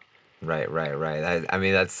growing up. Right. I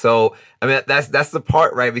mean, that's the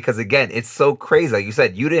part, right? Because again, it's so crazy. Like you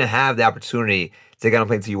said, you didn't have the opportunity to get on a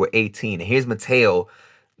plane until you were 18. And here's Mateo,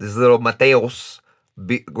 this little Mateos,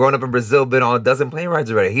 growing up in Brazil, been on a dozen plane rides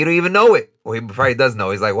already. He don't even know it. Well, he probably does know.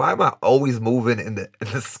 He's like, why am I always moving in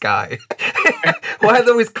the sky? Why are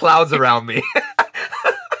there always clouds around me?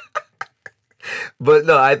 But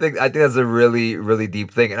no, I think that's a really, really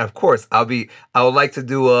deep thing. And of course, I would like to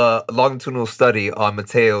do a longitudinal study on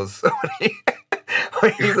Mateo's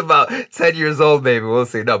when he's about 10 years old, maybe. We'll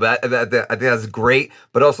see. No, but I think that's great.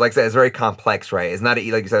 But also, like I said, it's very complex, right? It's not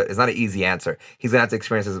like you said, it's not an easy answer. He's gonna have to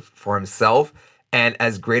experience this for himself. And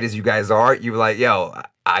as great as you guys are, you're like, yo,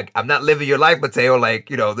 I'm not living your life, Mateo. Like,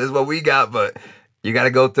 this is what we got, but you got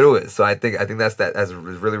to go through it. So I think that's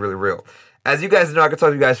really, really real. As you guys know, I could talk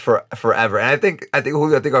to you guys for forever. And I think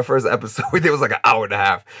our first episode we did was like an hour and a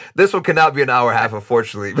half. This one cannot be an hour and a half,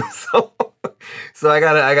 unfortunately. So I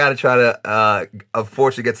gotta try to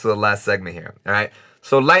unfortunately get to the last segment here. All right.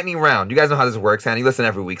 So lightning round. You guys know how this works, Hannah. You listen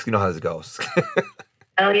every week, so you know how this goes.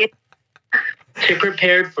 Oh yeah. You're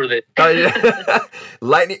prepared for this.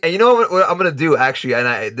 Lightning. And you know what I'm gonna do actually,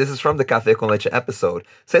 and this is from the Café con Leche episode.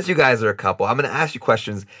 Since you guys are a couple, I'm gonna ask you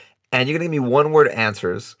questions. And you're going to give me one-word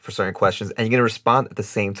answers for certain questions, and you're going to respond at the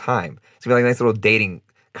same time. It's going to be like a nice little dating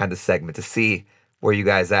kind of segment to see where you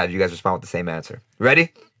guys at. If you guys respond with the same answer.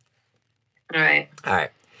 Ready? All right. All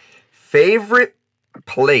right. Favorite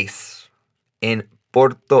place in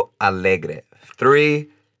Porto Alegre? 3,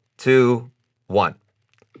 2, 1.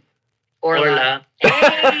 Orla.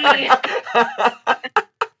 Hey!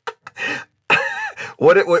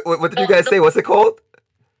 What did you guys say? What's it called?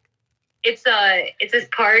 It's this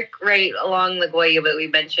park right along La Guaya that we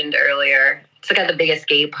mentioned earlier. It's got the biggest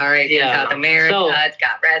skate park in South America. So, it's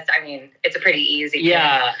got rest. I mean, it's a pretty easy.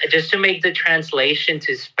 Yeah, just to make the translation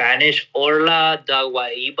to Spanish, Orla da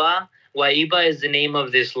Guaiba. Guaiba is the name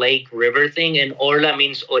of this lake river thing, and Orla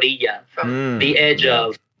means orilla, from the edge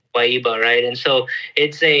of Guaiba, right? And so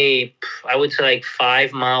it's I would say like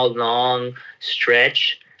 5 mile long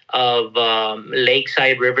stretch of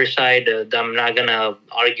lakeside, riverside. I'm not gonna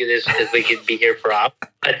argue this because we could be here for hours.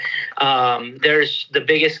 But there's the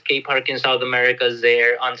biggest skate park in South America is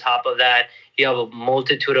there. On top of that, you have a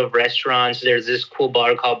multitude of restaurants. There's this cool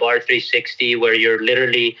bar called Bar 360 where you're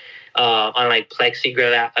literally on like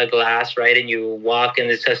plexiglass, right? And you walk and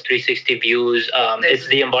it says 360 views. It's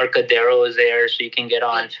the Embarcadero is there, so you can get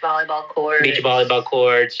on beach volleyball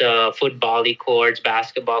courts, foot volley courts,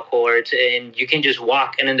 basketball courts, and you can just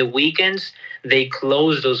walk. And in the weekends, they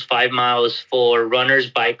close those 5 miles for runners,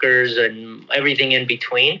 bikers, and everything in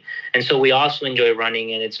between. And so we also enjoy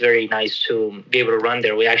running, and it's very nice to be able to run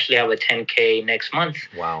there. We actually have a 10K next month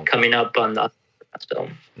coming up on the... So.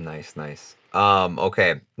 Nice.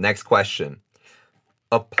 Okay, next question.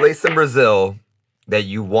 A place in Brazil that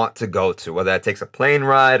you want to go to, whether that takes a plane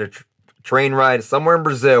ride or train ride, somewhere in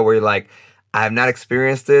Brazil where you're like, I have not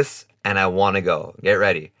experienced this and I want to go. Get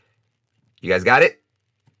ready. You guys got it?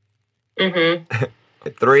 Mm-hmm.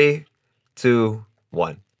 3, 2,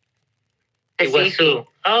 1. Iguazu.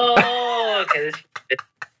 Oh, okay.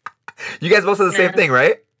 You guys both said the same thing,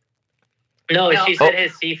 right? No, she said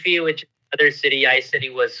Recife, which other city, I said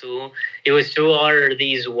Iguazu. Iguazu are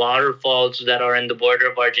these waterfalls that are in the border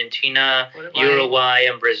of Argentina, Uruguay,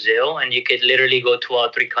 and Brazil, and you could literally go to all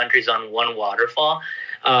 3 countries on one waterfall.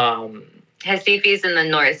 Recife is in the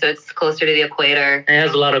north, so it's closer to the equator. It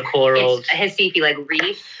has a lot of corals. It's Recife, like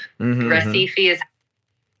reef. Recife is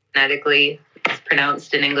phonetically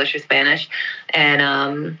pronounced in English or Spanish,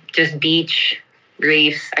 and just beach,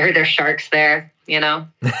 reefs. I heard there's sharks there.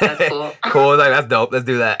 That's cool. Cool, that's dope. Let's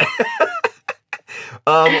do that.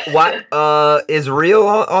 What is Rio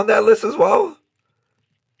on that list as well?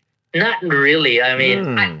 Not really. I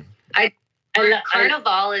mean,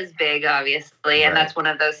 Carnival is big, obviously, and that's one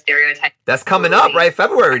of those stereotypes. That's coming up, right?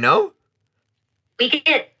 February, no? We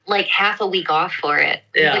get like half a week off for it.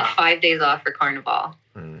 Yeah. Like 5 days off for Carnival.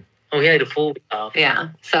 Oh, we had a full week off. Yeah.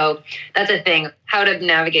 So that's a thing. How to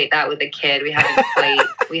navigate that with a kid. We haven't played.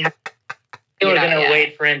 We're gonna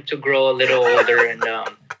wait for him to grow a little older and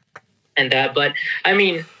that. But I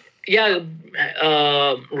mean, Rio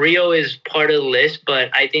is part of the list.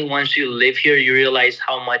 But I think once you live here, you realize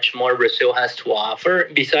how much more Brazil has to offer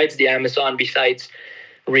besides the Amazon, besides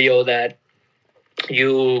Rio. That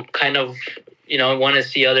you kind of want to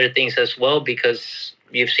see other things as well because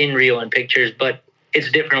you've seen Rio in pictures, but it's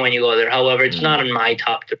different when you go there. However, it's not in my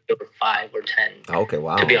top 3 or 5 or 10. Okay,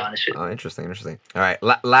 wow. To be honest with you. Oh, interesting. All right,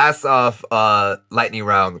 last off lightning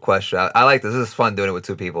round question. I like this. This is fun doing it with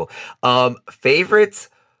 2 people. Favorite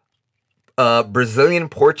Brazilian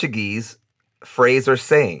Portuguese phrase or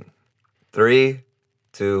saying? 3,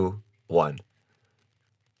 2, 1.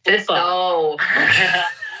 That's fine.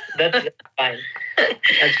 That's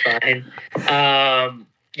fine.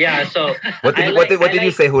 Yeah. So what did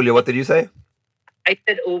you say, Julio? What did you say? I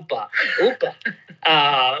said Upa. Upa.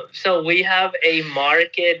 So we have a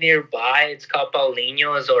market nearby. It's called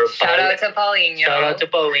Paulinho's or Shout out to Paulinho. Shout out to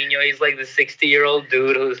Paulinho. He's like the 60-year-old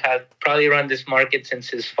dude who's had probably run this market since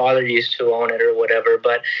his father used to own it or whatever.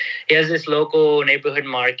 But he has this local neighborhood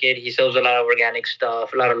market. He sells a lot of organic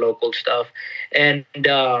stuff, a lot of local stuff. And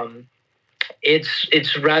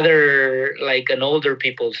it's rather like an older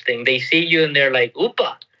people's thing. They see you and they're like,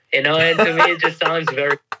 Upa. And to me, it just sounds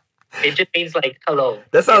very... It just means like hello.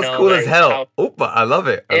 That sounds cool as hell. Oopa, I love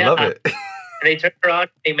it. I love it. And they turn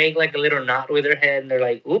around, they make like a little knot with their head, and they're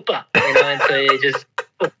like Oopa, and so it just.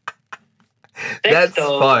 That's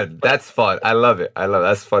fun. That's fun. I love it.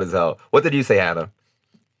 That's fun as hell. What did you say, Hannah?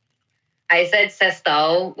 I said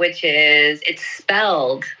sextou, which it's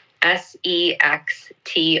spelled SEXTOU.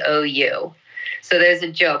 So there's a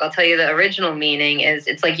joke. I'll tell you the original meaning is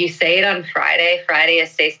it's like you say it on Friday. Friday is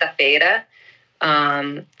sexta-feira.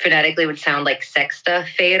 Phonetically would sound like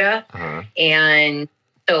sexta-feira. Uh-huh. And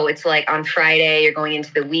so it's like on Friday, you're going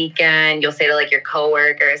into the weekend. You'll say to like your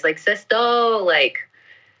coworkers, like, sextou, like,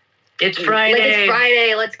 it's Friday. Like, it's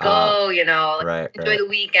Friday, let's go, right, enjoy the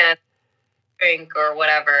weekend, drink or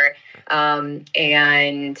whatever.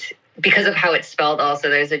 And because of how it's spelled also,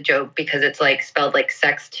 there's a joke because it's like spelled like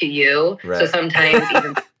sex to you. Right. So sometimes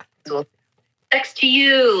even will sex to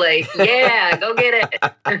you, like, yeah, go get it.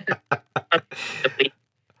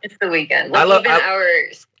 It's the weekend. Like, our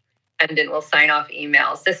attendant will sign off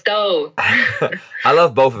emails. Sextou. I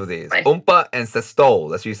love both of these. Umpa and sextou.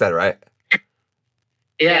 That's what you said, right?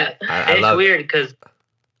 Yeah. I it's love weird because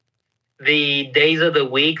the days of the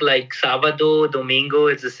week, like sábado, domingo,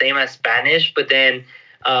 it's the same as Spanish, but then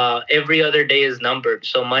every other day is numbered.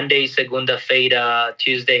 So Monday is segunda-feira,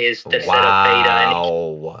 Tuesday is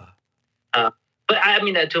tercera-feira. Wow. But I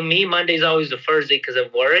mean, to me, Monday is always the first day because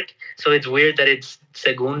of work. So it's weird that it's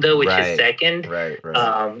segunda, which is second. Right.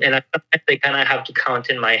 And I kind of have to count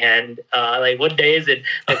in my hand. Like, what day is it?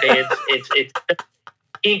 Okay, it's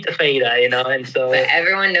quinta-feira, and so... But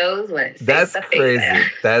everyone knows when it's That's crazy.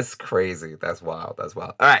 That's crazy. That's wild.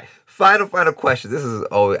 All right. Final question. This is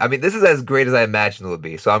as great as I imagined it would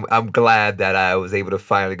be. So I'm glad that I was able to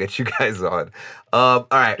finally get you guys on. All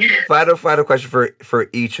right. Final question for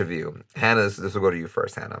each of you. Hannah, this will go to you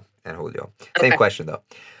first, Hannah and Julio. Same question though.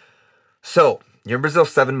 So you're in Brazil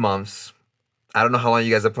 7 months. I don't know how long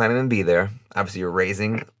you guys are planning to be there. Obviously, you're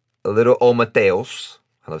raising a little old Mateus.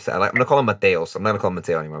 I'm going to call him Mateus. I'm not going to call him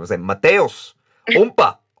Mateo anymore. I'm going to say Mateus.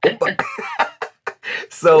 Umpa.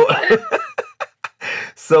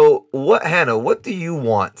 So Hannah, what do you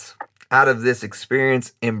want out of this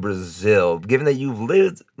experience in Brazil, given that you've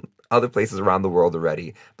lived other places around the world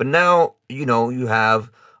already, but now, you have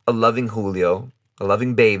a loving Julio, a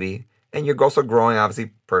loving baby, and you're also growing,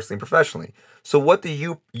 obviously, personally and professionally. So what do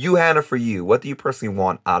you Hannah, for you, what do you personally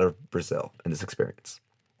want out of Brazil in this experience?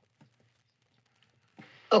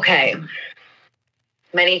 Okay.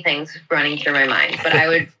 Many things running through my mind, but I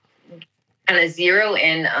would kind of zero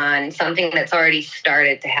in on something that's already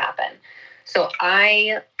started to happen. So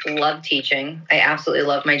I love teaching. I absolutely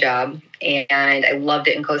love my job, and I loved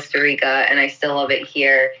it in Costa Rica, and I still love it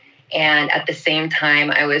here. And at the same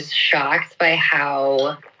time, I was shocked by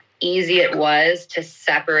how easy it was to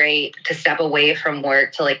step away from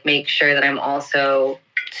work to like make sure that I'm also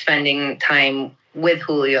spending time with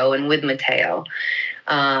Julio and with Mateo.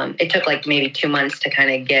 It took like maybe 2 months to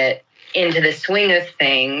kind of get into the swing of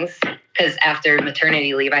things because after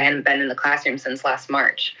maternity leave, I hadn't been in the classroom since last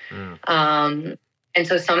March. And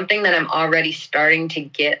so something that I'm already starting to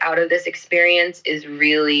get out of this experience is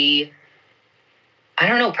really, I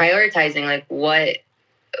don't know, prioritizing like where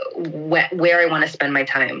I want to spend my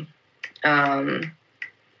time. And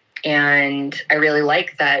I really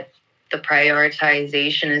like that the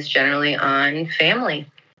prioritization is generally on family.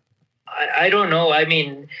 I don't know. I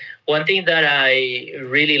mean, one thing that I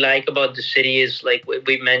really like about the city is, like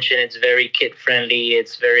we mentioned, it's very kid-friendly.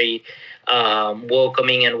 It's very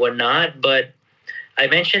welcoming and whatnot. But I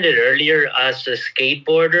mentioned it earlier, as a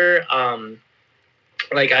skateboarder,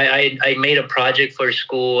 like I made a project for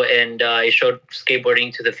school, and I showed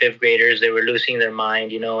skateboarding to the 5th graders. They were losing their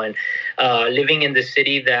mind, and living in the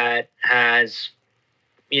city that has,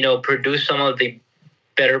 produced some of the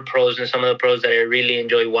better pros and some of the pros that I really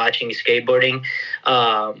enjoy watching skateboarding.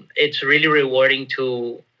 It's really rewarding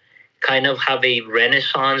to kind of have a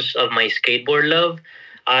renaissance of my skateboard love.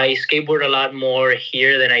 I skateboard a lot more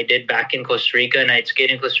here than I did back in Costa Rica, and I'd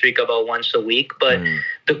skate in Costa Rica about once a week. But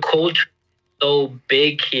the culture is so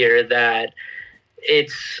big here that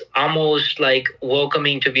it's almost like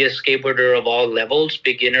welcoming to be a skateboarder of all levels,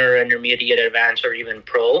 beginner, intermediate, advanced, or even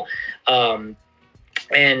pro.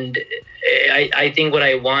 And I think what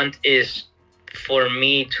I want is for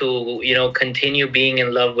me to, continue being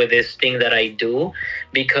in love with this thing that I do,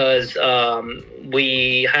 because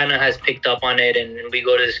Hannah has picked up on it, and we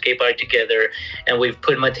go to the skate park together, and we've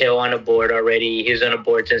put Mateo on a board already. He was on a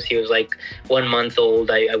board since he was like 1 month old.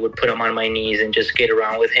 I would put him on my knees and just skate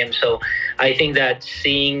around with him. So I think that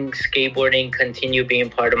seeing skateboarding continue being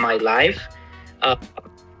part of my life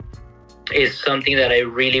is something that I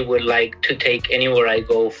really would like to take anywhere I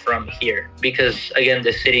go from here. Because again,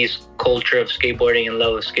 the city's culture of skateboarding and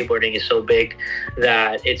love of skateboarding is so big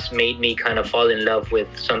that it's made me kind of fall in love with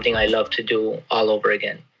something I love to do all over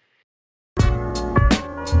again. I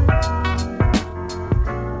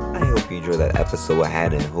hope you enjoyed that episode with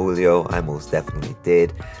Hannah and Julio. I most definitely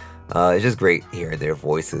did. It's just great hearing their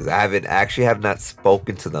voices. I have not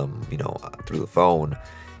spoken to them, through the phone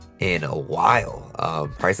in a while,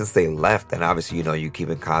 probably since they left. And obviously, you keep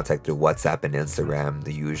in contact through WhatsApp and Instagram,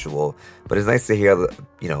 the usual. But it's nice to hear,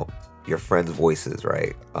 your friends' voices,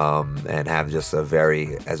 right? And have just a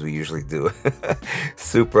very, as we usually do,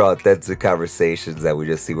 super authentic conversations that we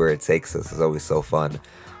just see where it takes us. It's always so fun.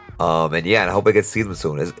 And I hope I get to see them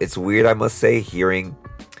soon. It's weird, I must say,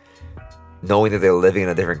 knowing that they're living in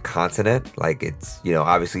a different continent. Like, it's,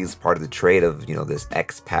 obviously it's part of the trade of, this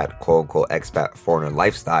expat, quote unquote, expat foreigner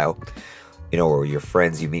lifestyle, where your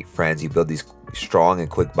friends, you meet friends, you build these strong and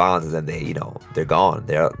quick bonds, and then they're gone.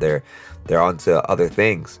 They're on to other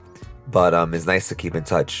things. But it's nice to keep in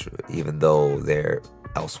touch, even though they're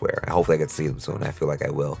elsewhere. Hopefully I get to see them soon. I feel like I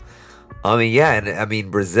will.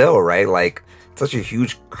 Brazil, right? Like, it's such a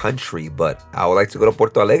huge country, but I would like to go to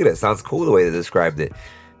Porto Alegre. It sounds cool the way they described it.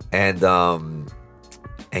 And I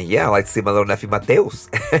like to see my little nephew Mateus.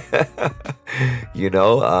 I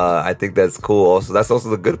think that's cool. Also, that's also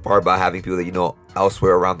the good part about having people that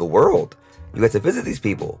elsewhere around the world. You get to visit these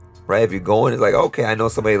people, right? If you're going, it's like, okay, I know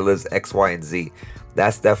somebody that lives X, Y, and Z.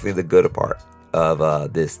 That's definitely the good part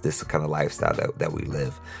of this kind of lifestyle that we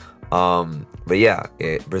live.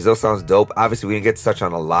 Brazil sounds dope. Obviously, we didn't get to touch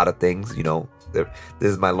on a lot of things. This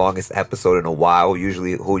is my longest episode in a while.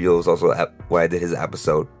 Usually Julio's also where I did his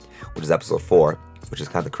episode, which is episode 4, which is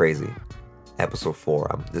kind of crazy. Episode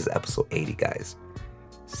 4. This is episode 80, guys.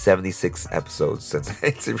 76 episodes since I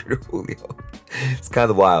interviewed Julio. It's kind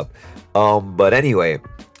of wild. But anyway,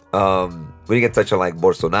 we didn't get to touch on like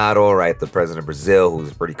Bolsonaro, right? The president of Brazil,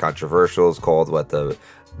 who's pretty controversial. It's called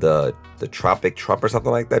the Tropic Trump or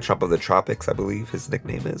something like that. Trump of the Tropics, I believe his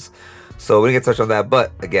nickname is. So we didn't get to touch on that,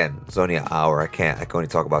 but again, it's only an hour. I can only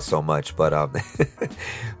talk about so much, but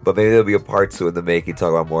but maybe there'll be a part 2 in the making,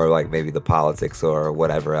 talk about more like maybe the politics or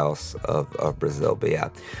whatever else of Brazil. But yeah,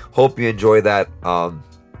 hope you enjoy that.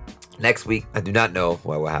 Next week, I do not know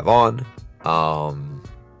what we'll have on.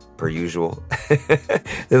 Per usual.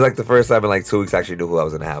 This is like the first time in like 2 weeks I actually knew who I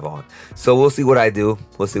was going to have on. So we'll see what I do.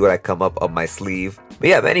 We'll see what I come up my sleeve. But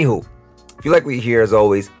yeah, anywho, if you like what you hear, as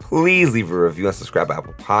always, please leave a review and subscribe to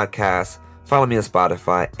Apple Podcasts. Follow me on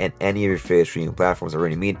Spotify and any of your favorite streaming platforms. I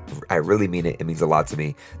really mean it. It means a lot to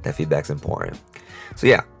me. That feedback's important. So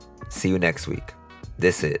yeah, see you next week.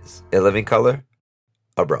 This is In Living Color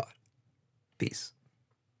Abroad. Peace.